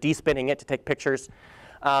stabilize it, or de-spinning it to take pictures.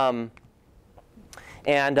 And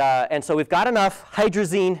so we've got enough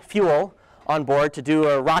hydrazine fuel on board to do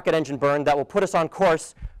a rocket engine burn that will put us on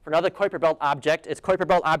course for another Kuiper Belt object. It's Kuiper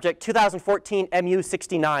Belt object 2014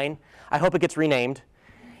 MU69. I hope it gets renamed.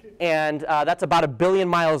 And that's about 1 billion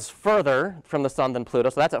miles further from the sun than Pluto,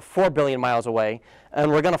 so that's at 4 billion miles away. And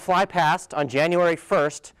we're going to fly past on January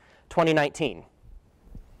 1st, 2019,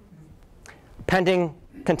 pending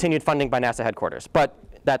continued funding by NASA headquarters. But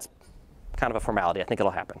that's kind of a formality. I think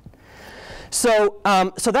it'll happen. So,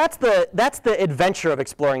 that's the adventure of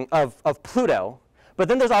exploring of Pluto. But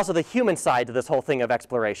then there's also the human side to this whole thing of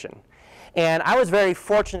exploration. And I was very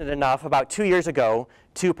fortunate enough about 2 years ago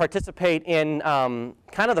to participate in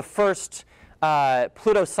kind of the first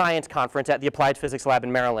Pluto Science Conference at the Applied Physics Lab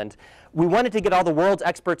in Maryland. We wanted to get all the world's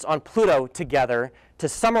experts on Pluto together to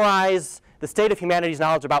summarize the state of humanity's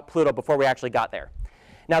knowledge about Pluto before we actually got there.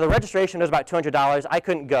 Now, the registration was about $200. I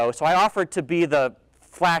couldn't go, so I offered to be the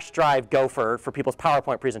flash drive gopher for people's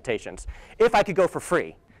PowerPoint presentations if I could go for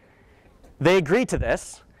free. They agreed to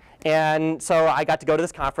this, and so I got to go to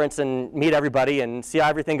this conference and meet everybody and see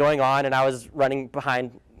everything going on, and I was running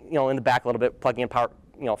behind, in the back a little bit, plugging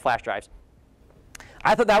in flash drives.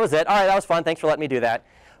 I thought that was it. All right, that was fun. Thanks for letting me do that.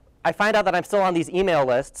 I find out that I'm still on these email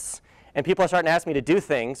lists, and people are starting to ask me to do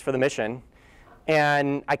things for the mission,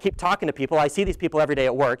 and I keep talking to people. I see these people every day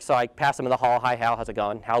at work, so I pass them in the hall. Hi, Hal, how's it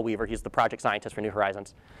going? Hal Weaver, he's the project scientist for New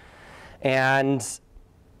Horizons. And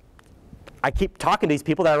I keep talking to these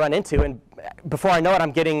people that I run into, and before I know it,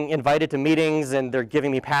 I'm getting invited to meetings, and they're giving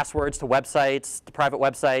me passwords to websites, to private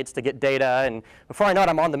websites, to get data, and before I know it,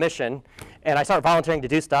 I'm on the mission, and I start volunteering to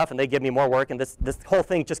do stuff, and they give me more work, and this whole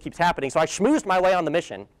thing just keeps happening. So I schmoozed my way on the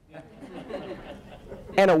mission,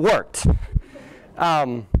 and it worked.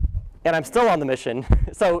 And I'm still on the mission.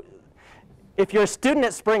 So if you're a student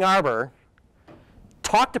at Spring Arbor,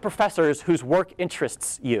 talk to professors whose work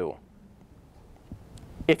interests you,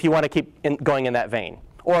 if you want to keep going in that vein.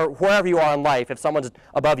 Or wherever you are in life, if someone's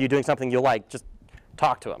above you doing something you like, just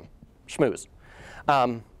talk to them, schmooze.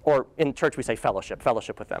 Or in church we say fellowship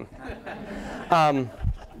with them.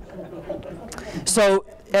 So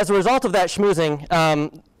as a result of that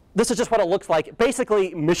schmoozing, this is just what it looks like.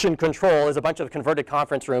 Basically, mission control is a bunch of converted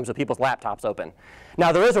conference rooms with people's laptops open.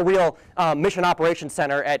 Now, there is a real mission operations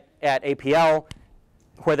center at APL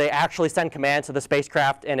where they actually send commands to the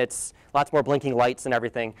spacecraft, and it's lots more blinking lights and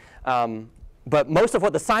everything. But most of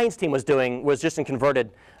what the science team was doing was just in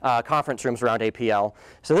converted conference rooms around APL.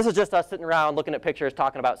 So this is just us sitting around looking at pictures,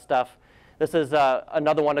 talking about stuff. This is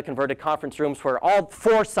another one of converted conference rooms where all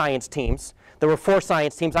 4 science teams, there were 4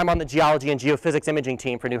 science teams. I'm on the geology and geophysics imaging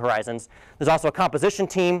team for New Horizons. There's also a composition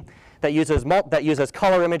team that uses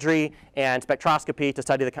color imagery and spectroscopy to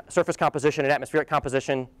study the surface composition and atmospheric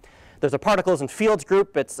composition. There's a particles and fields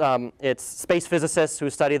group. It's space physicists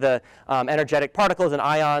who study the energetic particles and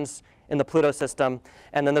ions in the Pluto system.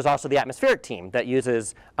 And then there's also the atmospheric team that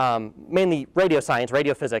uses mainly radio science,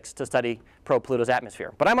 radio physics, to study Pluto's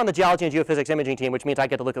atmosphere. But I'm on the geology and geophysics imaging team, which means I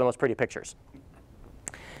get to look at the most pretty pictures.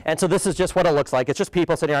 And so this is just what it looks like. It's just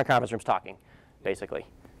people sitting around conference rooms talking, basically.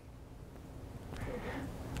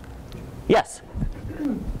 Yes?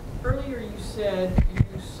 Earlier you said you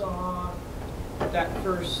saw that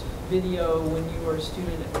first video when you were a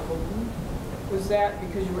student at Houghton. Was that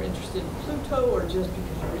because you were interested in Pluto or just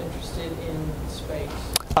because you were interested in space?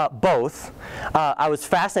 Both. I was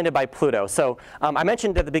fascinated by Pluto. So I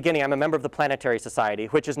mentioned at the beginning I'm a member of the Planetary Society,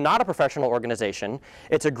 which is not a professional organization.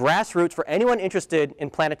 It's a grassroots for anyone interested in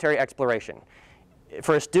planetary exploration.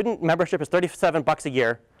 For a student, membership is $37 a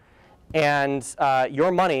year, and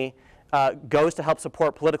your money goes to help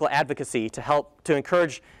support political advocacy, to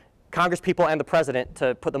encourage Congresspeople and the President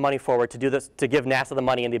to put the money forward to do this, to give NASA the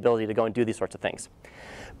money and the ability to go and do these sorts of things.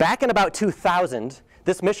 Back in about 2000,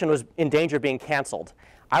 this mission was in danger of being canceled.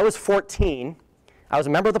 I was 14. I was a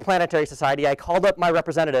member of the Planetary Society. I called up my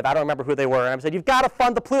representative. I don't remember who they were. And I said, you've got to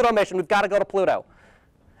fund the Pluto mission. We've got to go to Pluto.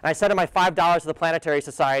 And I sent in my $5 to the Planetary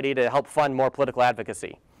Society to help fund more political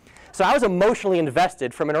advocacy. So I was emotionally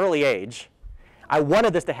invested from an early age. I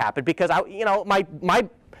wanted this to happen because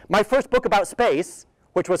my first book about space,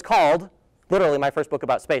 which was called, literally my first book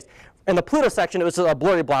about space, in the Pluto section, it was a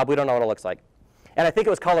blurry blob. We don't know what it looks like. And I think it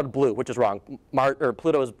was colored blue, which is wrong.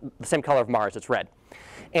 Pluto is the same color of Mars. It's red.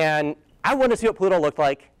 And I wanted to see what Pluto looked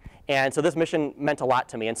like. And so this mission meant a lot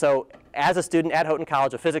to me. And so as a student at Houghton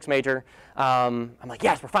College, a physics major, I'm like,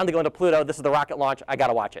 yes, we're finally going to Pluto. This is the rocket launch. I got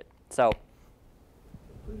to watch it. So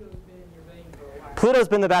Pluto's been in your vein for a while. Pluto's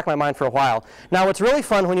been in the back of my mind for a while. Now, what's really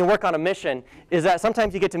fun when you work on a mission is that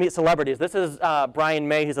sometimes you get to meet celebrities. This is Brian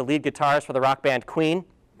May, who's a lead guitarist for the rock band Queen.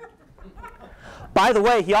 By the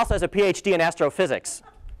way, he also has a PhD in astrophysics,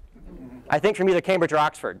 I think from either Cambridge or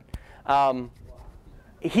Oxford.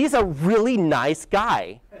 He's a really nice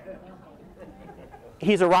guy.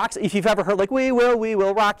 He's a rock, if you've ever heard like, we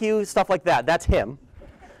will rock you, stuff like that, that's him.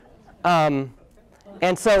 And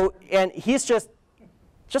he's just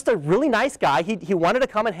a really nice guy. He wanted to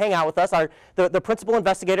come and hang out with us. The principal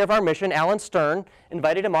investigator of our mission, Alan Stern,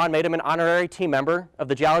 invited him on, made him an honorary team member of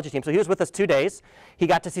the geology team. So he was with us 2 days. He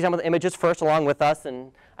got to see some of the images first along with us,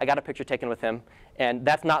 and I got a picture taken with him. And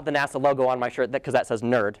that's not the NASA logo on my shirt, because that says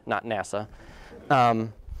nerd, not NASA.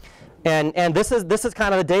 And this is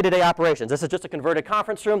kind of the day-to-day operations. This is just a converted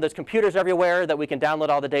conference room. There's computers everywhere that we can download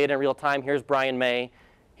all the data in real time. Here's Brian May.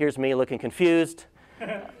 Here's me looking confused.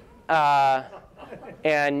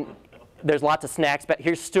 And there's lots of snacks. But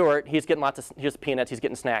here's Stuart. He's getting here's peanuts. He's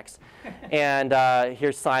getting snacks. And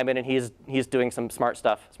here's Simon, and he's doing some smart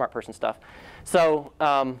person stuff. So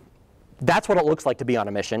that's what it looks like to be on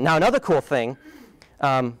a mission. Now, another cool thing.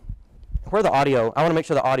 Where the audio? I want to make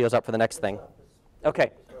sure the audio's up for the next thing.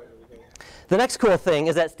 OK. The next cool thing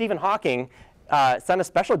is that Stephen Hawking sent a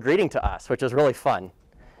special greeting to us, which is really fun.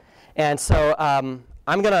 And so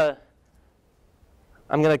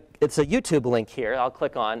it's a YouTube link here. I'll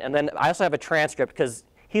click on. And then I also have a transcript, because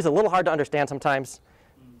he's a little hard to understand sometimes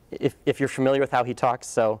if you're familiar with how he talks.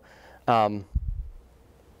 So I would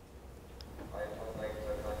like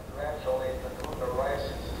to congratulate the Pluto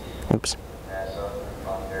Rising team oops.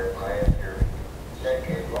 on their pioneer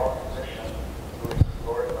decade-long mission to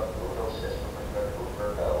explore the Pluto system and the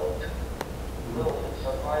Kuiper Belt. Millions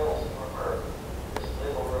of miles from Earth, this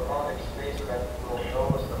little robotic spacecraft will show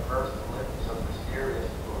us the first glimpse of mysterious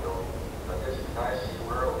Pluto, a distant icy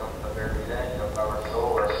world on the very edge of our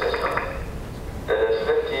solar system. It is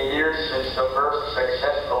 50 years since the first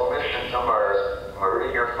successful mission to Mars,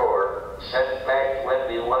 Mariner 4, sent back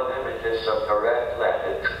 21 images of the red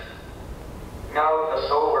planet. Now the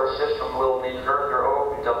solar system will be further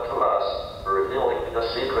opened up to us, revealing the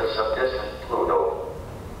secrets of distant Pluto.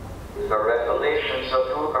 The revelations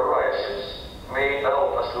of New Horizons may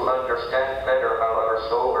help us to understand better how our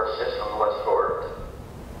solar system was formed.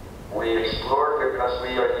 We explore because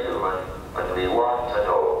we are human, and we want to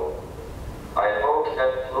know. I hope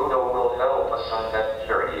that Pluto will help us on that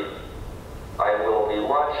journey. I will be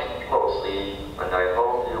watching closely, and I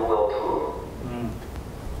hope you will too.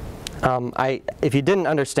 If you didn't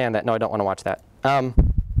understand that, no, I don't want to watch that.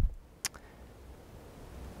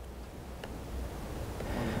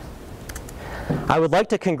 I would like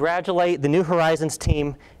to congratulate the New Horizons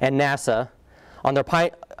team and NASA on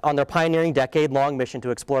their pioneering decade-long mission to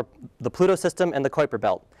explore the Pluto system and the Kuiper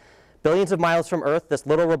Belt. Billions of miles from Earth, this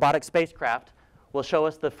little robotic spacecraft will show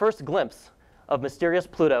us the first glimpse of mysterious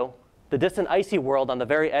Pluto, the distant icy world on the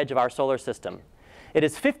very edge of our solar system. It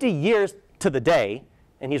is 50 years to the day,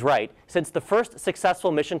 and he's right, since the first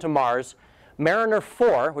successful mission to Mars. Mariner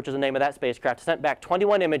 4, which is the name of that spacecraft, sent back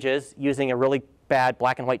 21 images using a really bad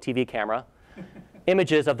black and white TV camera,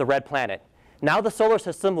 images of the red planet. Now the solar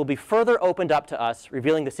system will be further opened up to us,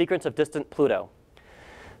 revealing the secrets of distant Pluto.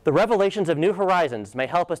 The revelations of New Horizons may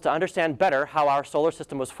help us to understand better how our solar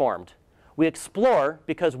system was formed. We explore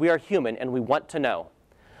because we are human and we want to know.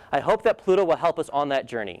 I hope that Pluto will help us on that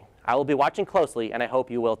journey. I will be watching closely, and I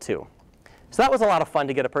hope you will too. So that was a lot of fun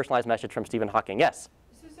to get a personalized message from Stephen Hawking. Yes?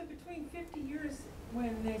 So between 50 years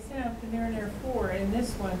when they sent out the Mariner 4 and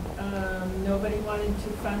this one, nobody wanted to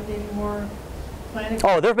fund any more planetary?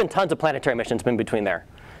 Oh, there have been tons of planetary missions in between there.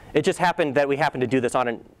 It just happened that we happened to do this on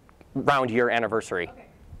a round year anniversary. Okay.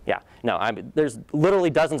 Yeah, no, there's literally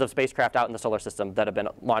dozens of spacecraft out in the solar system that have been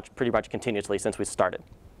launched pretty much continuously since we started.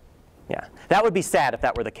 Yeah, that would be sad if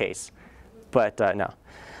that were the case, but no.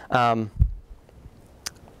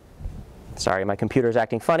 Sorry, my computer's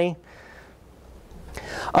acting funny.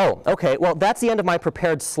 Oh, okay, well, that's the end of my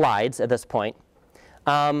prepared slides at this point.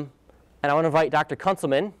 And I want to invite Dr.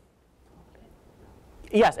 Kunzelman.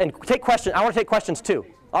 Yes, and take questions. I want to take questions too.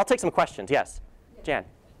 I'll take some questions, yes. Jan.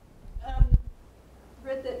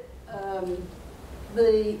 Read that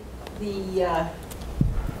the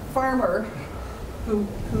farmer who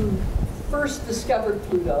first discovered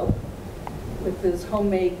Pluto with his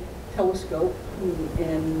homemade telescope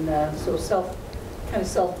and so kind of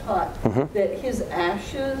self-taught, that his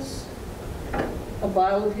ashes, a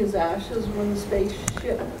vial of his ashes when the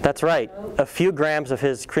spaceship. That's right. A few grams of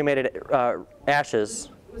his cremated ashes.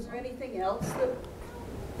 Was there anything else that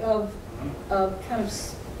of kind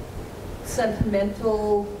of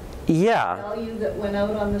sentimental value that went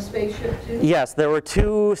out on the spaceship too? Yes, there were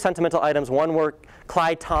two sentimental items. One were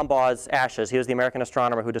Clyde Tombaugh's ashes. He was the American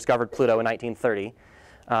astronomer who discovered Pluto in 1930.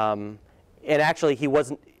 And actually,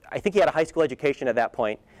 I think he had a high school education at that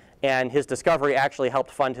point, and his discovery actually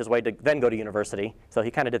helped fund his way to then go to university. So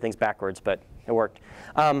he kind of did things backwards, but it worked.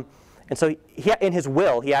 And so in his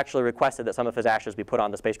will, he actually requested that some of his ashes be put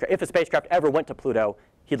on the spacecraft. If the spacecraft ever went to Pluto,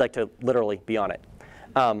 he'd like to literally be on it.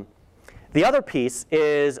 The other piece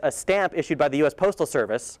is a stamp issued by the US Postal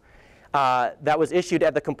Service that was issued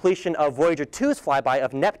at the completion of Voyager 2's flyby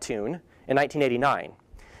of Neptune in 1989.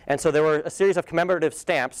 And so there were a series of commemorative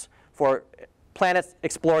stamps for planets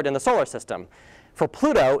explored in the solar system. For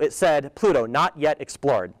Pluto, it said, Pluto, not yet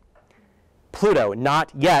explored. Pluto,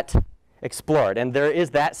 not yet explored. And there is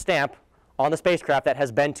that stamp on the spacecraft that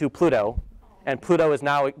has been to Pluto, and Pluto is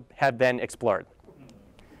now have been explored.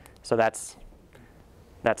 So that's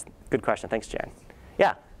a good question. Thanks, Jan.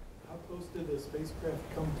 Yeah? How close did the spacecraft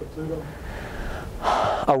come to Pluto?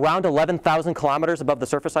 Around 11,000 kilometers above the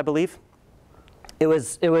surface, I believe. It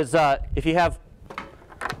was if you have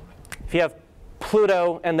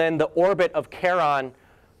Pluto and then the orbit of Charon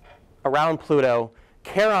around Pluto,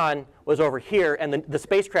 Charon was over here, and the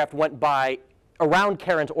spacecraft went by around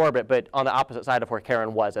Charon's orbit, but on the opposite side of where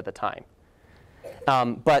Charon was at the time.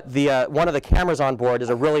 But one of the cameras on board is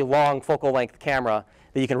a really long focal length camera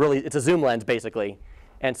that you can really, it's a zoom lens basically.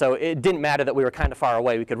 And so it didn't matter that we were kind of far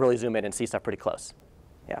away, we could really zoom in and see stuff pretty close.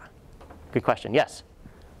 Yeah, good question, yes?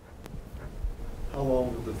 How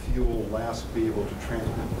long will the fuel last be able to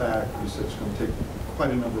transmit back? You said it's going to take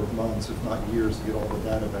quite a number of months, if not years, to get all the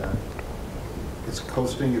data back. It's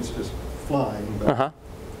coasting, it's just flying, but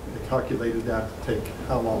they calculated that to take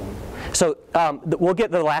how long? So we'll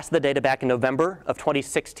get the last of the data back in November of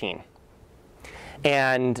 2016.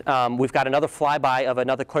 And we've got another flyby of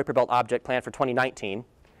another Kuiper Belt object planned for 2019.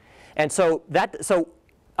 And so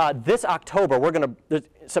this October,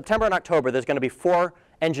 September and October, there's going to be 4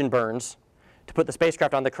 engine burns to put the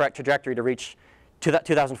spacecraft on the correct trajectory to reach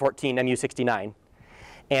 2014 MU-69.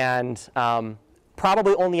 And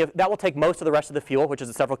probably that will take most of the rest of the fuel, which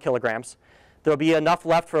is several kilograms. There'll be enough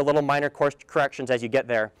left for a little minor course corrections as you get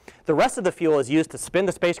there. The rest of the fuel is used to spin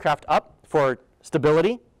the spacecraft up for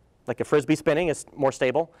stability, like a Frisbee spinning is more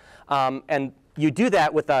stable. And you do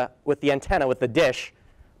that with the antenna, with the dish,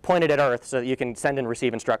 pointed at Earth so that you can send and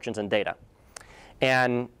receive instructions and data.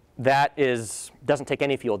 And that doesn't take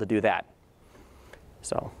any fuel to do that.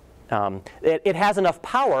 So it has enough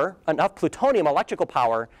power, enough plutonium electrical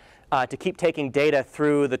power to keep taking data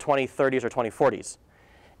through the 2030s or 2040s.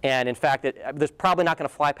 And in fact, there's probably not going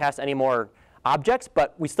to fly past any more objects,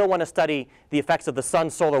 but we still want to study the effects of the sun,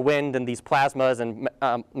 solar wind, and these plasmas and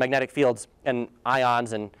magnetic fields and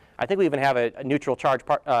ions. And I think we even have a neutral charge,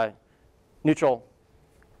 neutral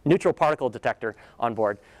particle detector on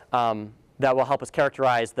board that will help us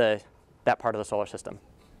characterize that part of the solar system.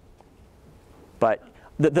 But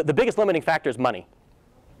the biggest limiting factor is money.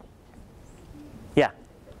 Yeah.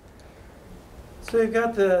 So you've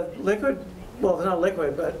got the liquid, well, it's not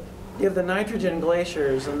liquid, but you have the nitrogen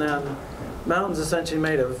glaciers and then mountains essentially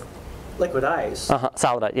made of liquid ice.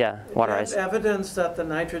 Solid ice, yeah, water ice. Evidence that the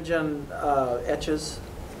nitrogen etches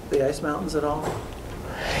the ice mountains at all?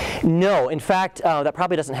 No, in fact, that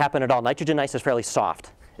probably doesn't happen at all. Nitrogen ice is fairly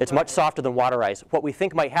soft. It's much softer than water ice. What we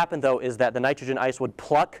think might happen, though, is that the nitrogen ice would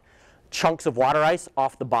pluck chunks of water ice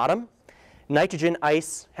off the bottom. Nitrogen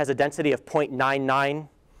ice has a density of 0.99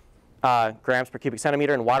 grams per cubic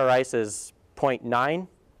centimeter, and water ice is 0.9,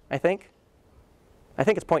 I think. I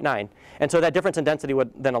think it's 0.9. And so that difference in density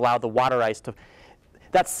would then allow the water ice to,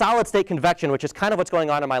 that's solid state convection, which is kind of what's going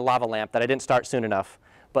on in my lava lamp that I didn't start soon enough.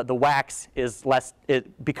 But the wax is less,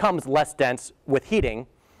 it becomes less dense with heating,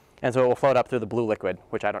 and so it will float up through the blue liquid,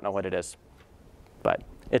 which I don't know what it is. But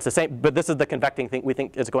it's the same, but this is the convecting thing we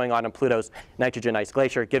think is going on in Pluto's nitrogen ice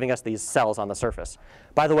glacier, giving us these cells on the surface.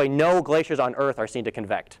 By the way, no glaciers on Earth are seen to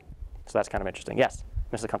convect. So that's kind of interesting. Yes,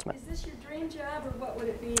 Mrs. Kunzelman. Is this your dream job, or what would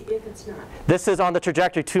it be if it's not? This is on the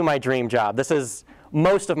trajectory to my dream job. This is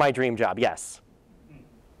most of my dream job, yes.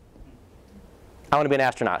 I want to be an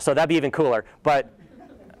astronaut, so that'd be even cooler. But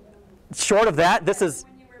short of that, this is,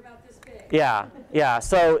 when you were about this big. yeah.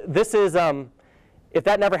 So this is, if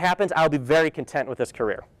that never happens, I'll be very content with this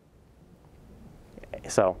career.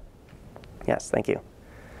 So, yes, thank you.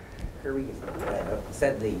 Kirby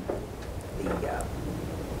said the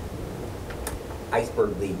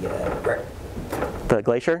iceberg, The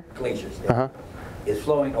glacier? glaciers Uh-huh. is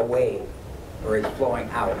flowing away, or is flowing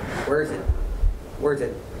out. Where is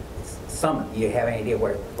it? Summit? Do you have any idea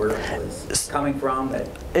where it's coming from?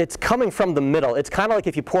 It's coming from the middle. It's kind of like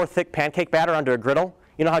if you pour thick pancake batter onto a griddle.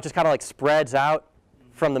 You know how it just kind of like spreads out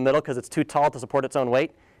from the middle because it's too tall to support its own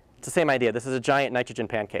weight? It's the same idea. This is a giant nitrogen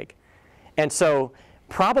pancake. And so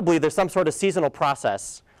probably there's some sort of seasonal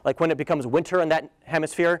process. Like when it becomes winter in that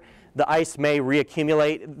hemisphere, the ice may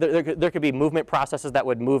reaccumulate. There could be movement processes that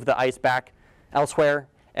would move the ice back elsewhere.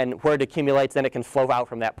 And where it accumulates, then it can flow out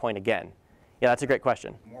from that point again. Yeah, that's a great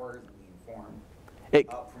question. More is being formed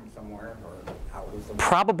up from somewhere or out of somewhere?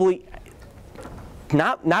 Probably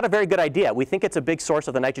not a very good idea. We think it's a big source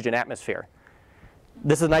of the nitrogen atmosphere.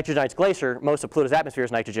 This is a nitrogen ice glacier. Most of Pluto's atmosphere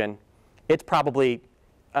is nitrogen. It's probably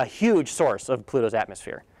a huge source of Pluto's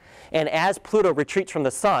atmosphere. And as Pluto retreats from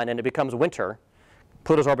the sun and it becomes winter,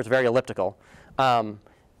 Pluto's orbit is very elliptical,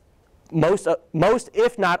 most,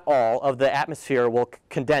 if not all, of the atmosphere will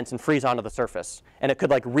condense and freeze onto the surface. And it could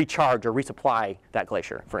like recharge or resupply that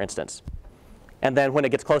glacier, for instance. And then when it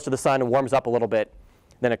gets close to the sun and warms up a little bit,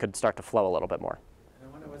 then it could start to flow a little bit more. I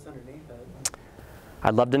wonder what's underneath it.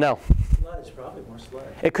 I'd love to know. Sludge, probably more sludge.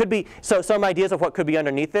 It could be, so some ideas of what could be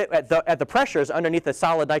underneath it. At the pressures underneath the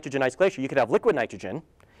solid nitrogen ice glacier, you could have liquid nitrogen.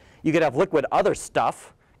 You could have liquid other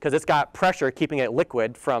stuff, because it's got pressure keeping it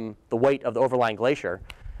liquid from the weight of the overlying glacier.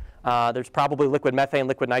 There's probably liquid methane,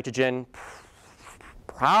 liquid nitrogen,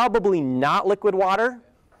 probably not liquid water,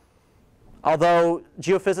 although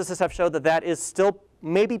geophysicists have showed that that is still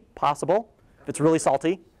maybe possible if it's really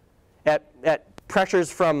salty. At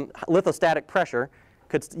pressures from lithostatic pressure,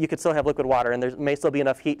 you could still have liquid water, and there may still be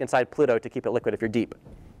enough heat inside Pluto to keep it liquid if you're deep.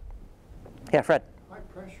 Yeah, Fred? High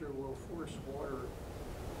pressure will force water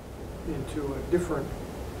into a different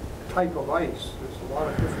type of ice. There's a lot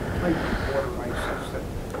of different types of water ices that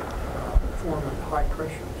form at high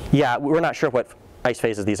pressures. Yeah, we're not sure what ice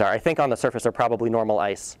phases these are. I think on the surface they're probably normal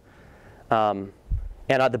ice. And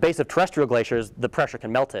at the base of terrestrial glaciers, the pressure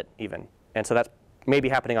can melt it even. And so that's maybe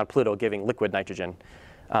happening on Pluto, giving liquid nitrogen.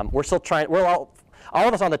 We're still trying, we're all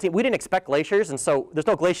of us on the team, we didn't expect glaciers, and so there's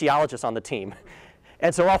no glaciologists on the team.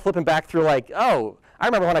 And so we're all flipping back through like, oh, I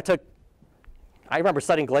remember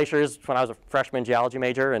studying glaciers when I was a freshman geology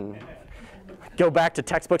major, and go back to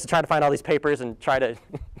textbooks and try to find all these papers and try to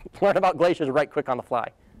learn about glaciers right quick on the fly.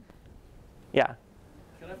 Yeah?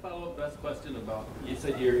 Can I follow up that question about, you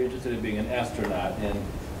said you're interested in being an astronaut, and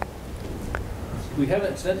we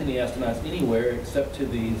haven't sent any astronauts anywhere except to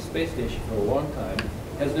the space station for a long time.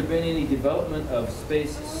 Has there been any development of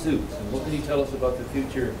space suits? And what can you tell us about the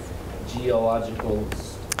future geological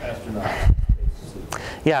astronaut space suit?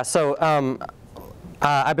 Yeah, so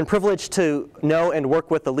I've been privileged to know and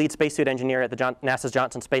work with the lead spacesuit engineer at the NASA's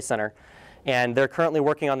Johnson Space Center. And they're currently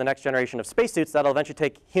working on the next generation of spacesuits that'll eventually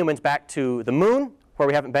take humans back to the moon, where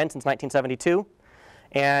we haven't been since 1972,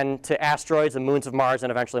 and to asteroids and moons of Mars,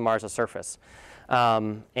 and eventually Mars' surface.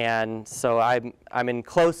 And so I'm in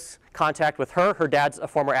close contact with her. Her dad's a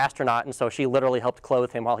former astronaut, and so she literally helped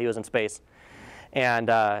clothe him while he was in space. And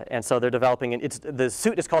so they're developing, the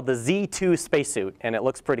suit is called the Z2 spacesuit, and it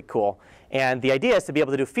looks pretty cool. And the idea is to be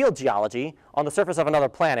able to do field geology on the surface of another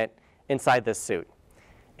planet inside this suit.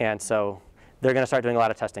 And so they're going to start doing a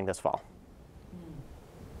lot of testing this fall.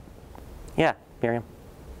 Yeah, Miriam?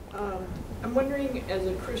 I'm wondering, as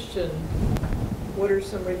a Christian, what are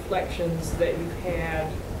some reflections that you've had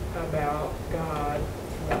about God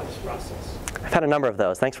throughout this process? I've had a number of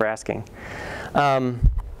those. Thanks for asking.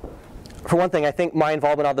 For one thing, I think my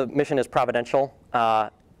involvement on the mission is providential.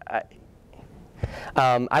 I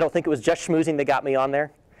don't think it was just schmoozing that got me on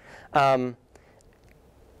there. I've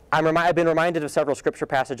been reminded of several scripture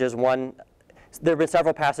passages. There have been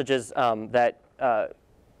several passages that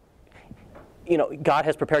God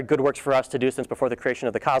has prepared good works for us to do since before the creation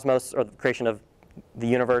of the cosmos or the creation of the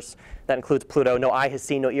universe. That includes Pluto. No eye has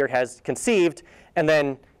seen, no ear has conceived. And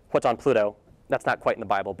then what's on Pluto? That's not quite in the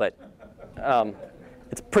Bible, but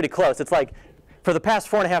it's pretty close. It's like for the past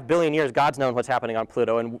 4.5 billion years, God's known what's happening on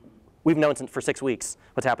Pluto, and we've known for 6 weeks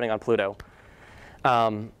what's happening on Pluto.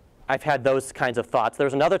 I've had those kinds of thoughts. There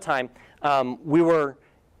was another time we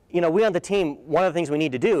on the team, one of the things we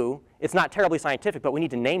need to do, it's not terribly scientific, but we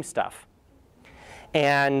need to name stuff.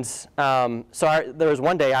 And there was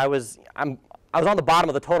one day I was on the bottom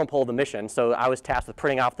of the totem pole of the mission, so I was tasked with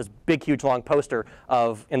printing off this big, huge, long poster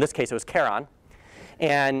of, in this case, it was Charon.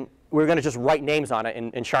 And we were going to just write names on it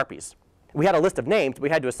in Sharpies. We had a list of names. We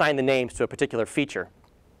had to assign the names to a particular feature.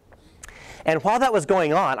 And while that was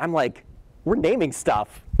going on, I'm like, we're naming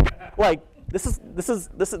stuff. Like, this is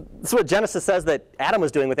what Genesis says that Adam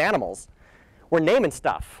was doing with animals. We're naming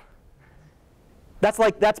stuff. That's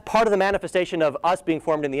part of the manifestation of us being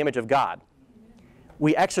formed in the image of God.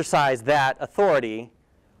 We exercise that authority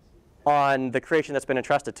on the creation that's been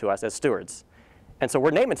entrusted to us as stewards. And so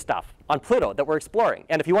we're naming stuff on Pluto that we're exploring.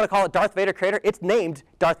 And if you want to call it Darth Vader Crater, it's named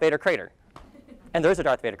Darth Vader Crater. And there is a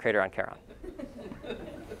Darth Vader Crater on Charon.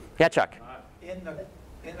 Yeah, Chuck? In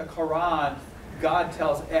the Quran, God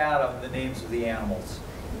tells Adam the names of the animals.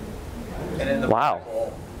 And in the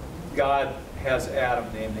Bible, God has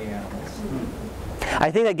Adam name the animals.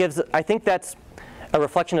 I think that's a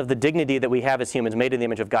reflection of the dignity that we have as humans, made in the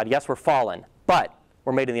image of God. Yes, we're fallen, but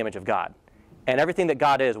we're made in the image of God. And everything that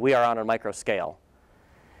God is, we are on a micro scale.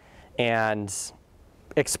 And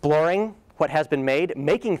exploring what has been made,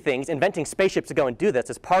 making things, inventing spaceships to go and do this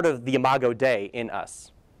is part of the Imago Dei in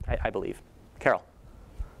us, I believe. Carol?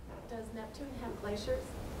 Does Neptune have glaciers?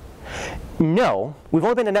 No. We've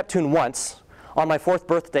only been to Neptune once, on my 4th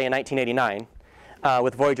birthday in 1989,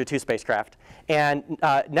 with Voyager 2 spacecraft. And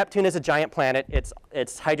Neptune is a giant planet.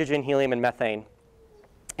 It's hydrogen, helium, and methane.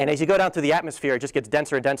 And as you go down through the atmosphere, it just gets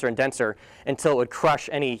denser and denser and denser until it would crush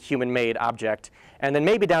any human-made object. And then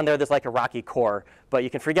maybe down there's like a rocky core, but you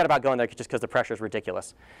can forget about going there just because the pressure is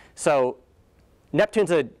ridiculous. So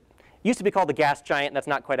Neptune's used to be called the gas giant, and that's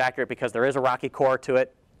not quite accurate because there is a rocky core to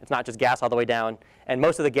it. It's not just gas all the way down. And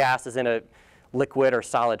most of the gas is in a liquid or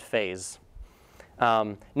solid phase.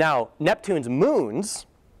 Now, Neptune's moons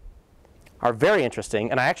are very interesting,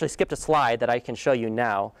 and I actually skipped a slide that I can show you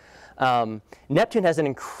now. Neptune has an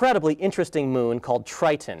incredibly interesting moon called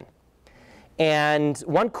Triton. And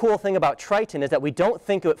one cool thing about Triton is that we don't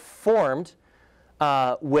think it formed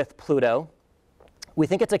with Pluto. We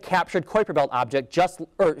think it's a captured Kuiper Belt object,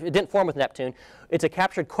 or it didn't form with Neptune. It's a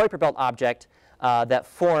captured Kuiper Belt object that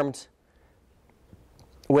formed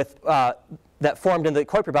in the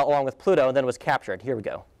Kuiper Belt along with Pluto and then was captured. Here we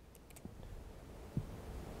go.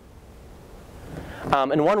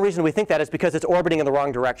 And one reason we think that is because it's orbiting in the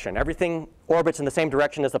wrong direction. Everything orbits in the same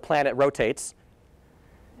direction as the planet rotates,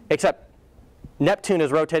 except Neptune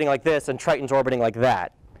is rotating like this and Triton's orbiting like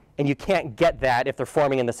that. And you can't get that if they're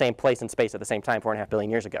forming in the same place in space at the same time 4.5 billion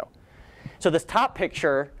years ago. So this top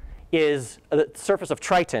picture is the surface of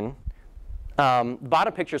Triton. The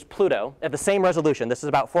bottom picture is Pluto at the same resolution. This is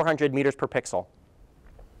about 400 meters per pixel.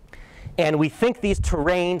 And we think these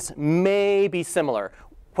terrains may be similar.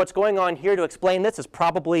 What's going on here to explain this is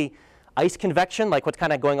probably ice convection, like what's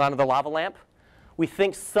kind of going on in the lava lamp. We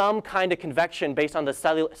think some kind of convection based on the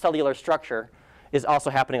cellular structure is also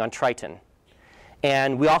happening on Triton.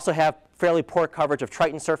 And we also have fairly poor coverage of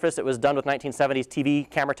Triton's surface. It was done with 1970s TV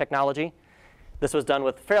camera technology. This was done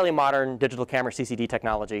with fairly modern digital camera CCD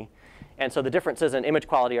technology. And so the differences in image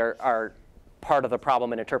quality are part of the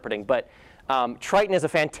problem in interpreting. But Triton is a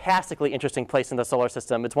fantastically interesting place in the solar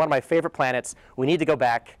system. It's one of my favorite planets. We need to go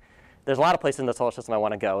back. There's a lot of places in the solar system I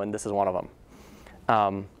want to go, and this is one of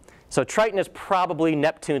them. So Triton is probably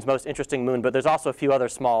Neptune's most interesting moon, but there's also a few other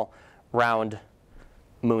small, round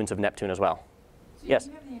moons of Neptune as well. So yes?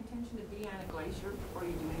 Do you have the intention to be on a glacier before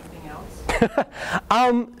you do anything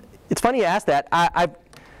else? It's funny you ask that. I've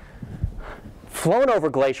flown over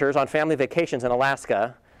glaciers on family vacations in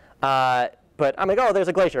Alaska, but I'm like, oh, there's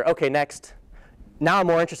a glacier. OK, next. Now I'm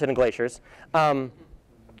more interested in glaciers. One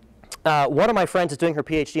of my friends is doing her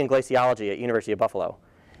PhD in glaciology at University of Buffalo.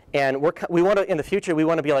 And we want to, in the future, we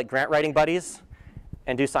want to be like grant writing buddies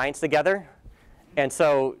and do science together. And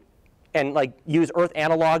so, and like use Earth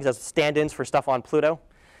analogs as stand-ins for stuff on Pluto.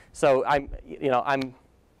 So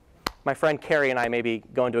my friend Carrie and I may be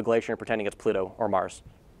going to a glacier and pretending it's Pluto or Mars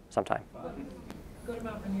sometime. Go to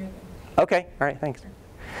Mount Rainier then. OK, all right, thanks.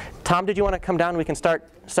 Tom, did you want to come down? We can start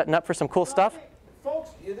setting up for some cool stuff.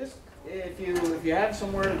 Folks, this If you have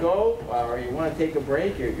somewhere to go or you want to take a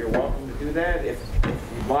break, you're welcome to do that. If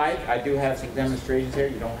you'd like, I do have some demonstrations here.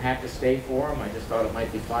 You don't have to stay for them. I just thought it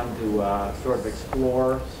might be fun to sort of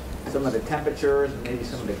explore some of the temperatures and maybe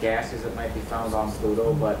some of the gases that might be found on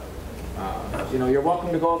Pluto. But you know, you're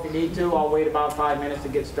welcome to go if you need to. I'll wait about 5 minutes to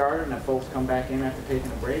get started, and if folks come back in after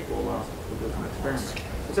taking a break, we'll do some experiments.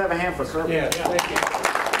 Let's have a hand for Kirby. Yeah,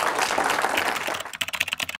 thank you.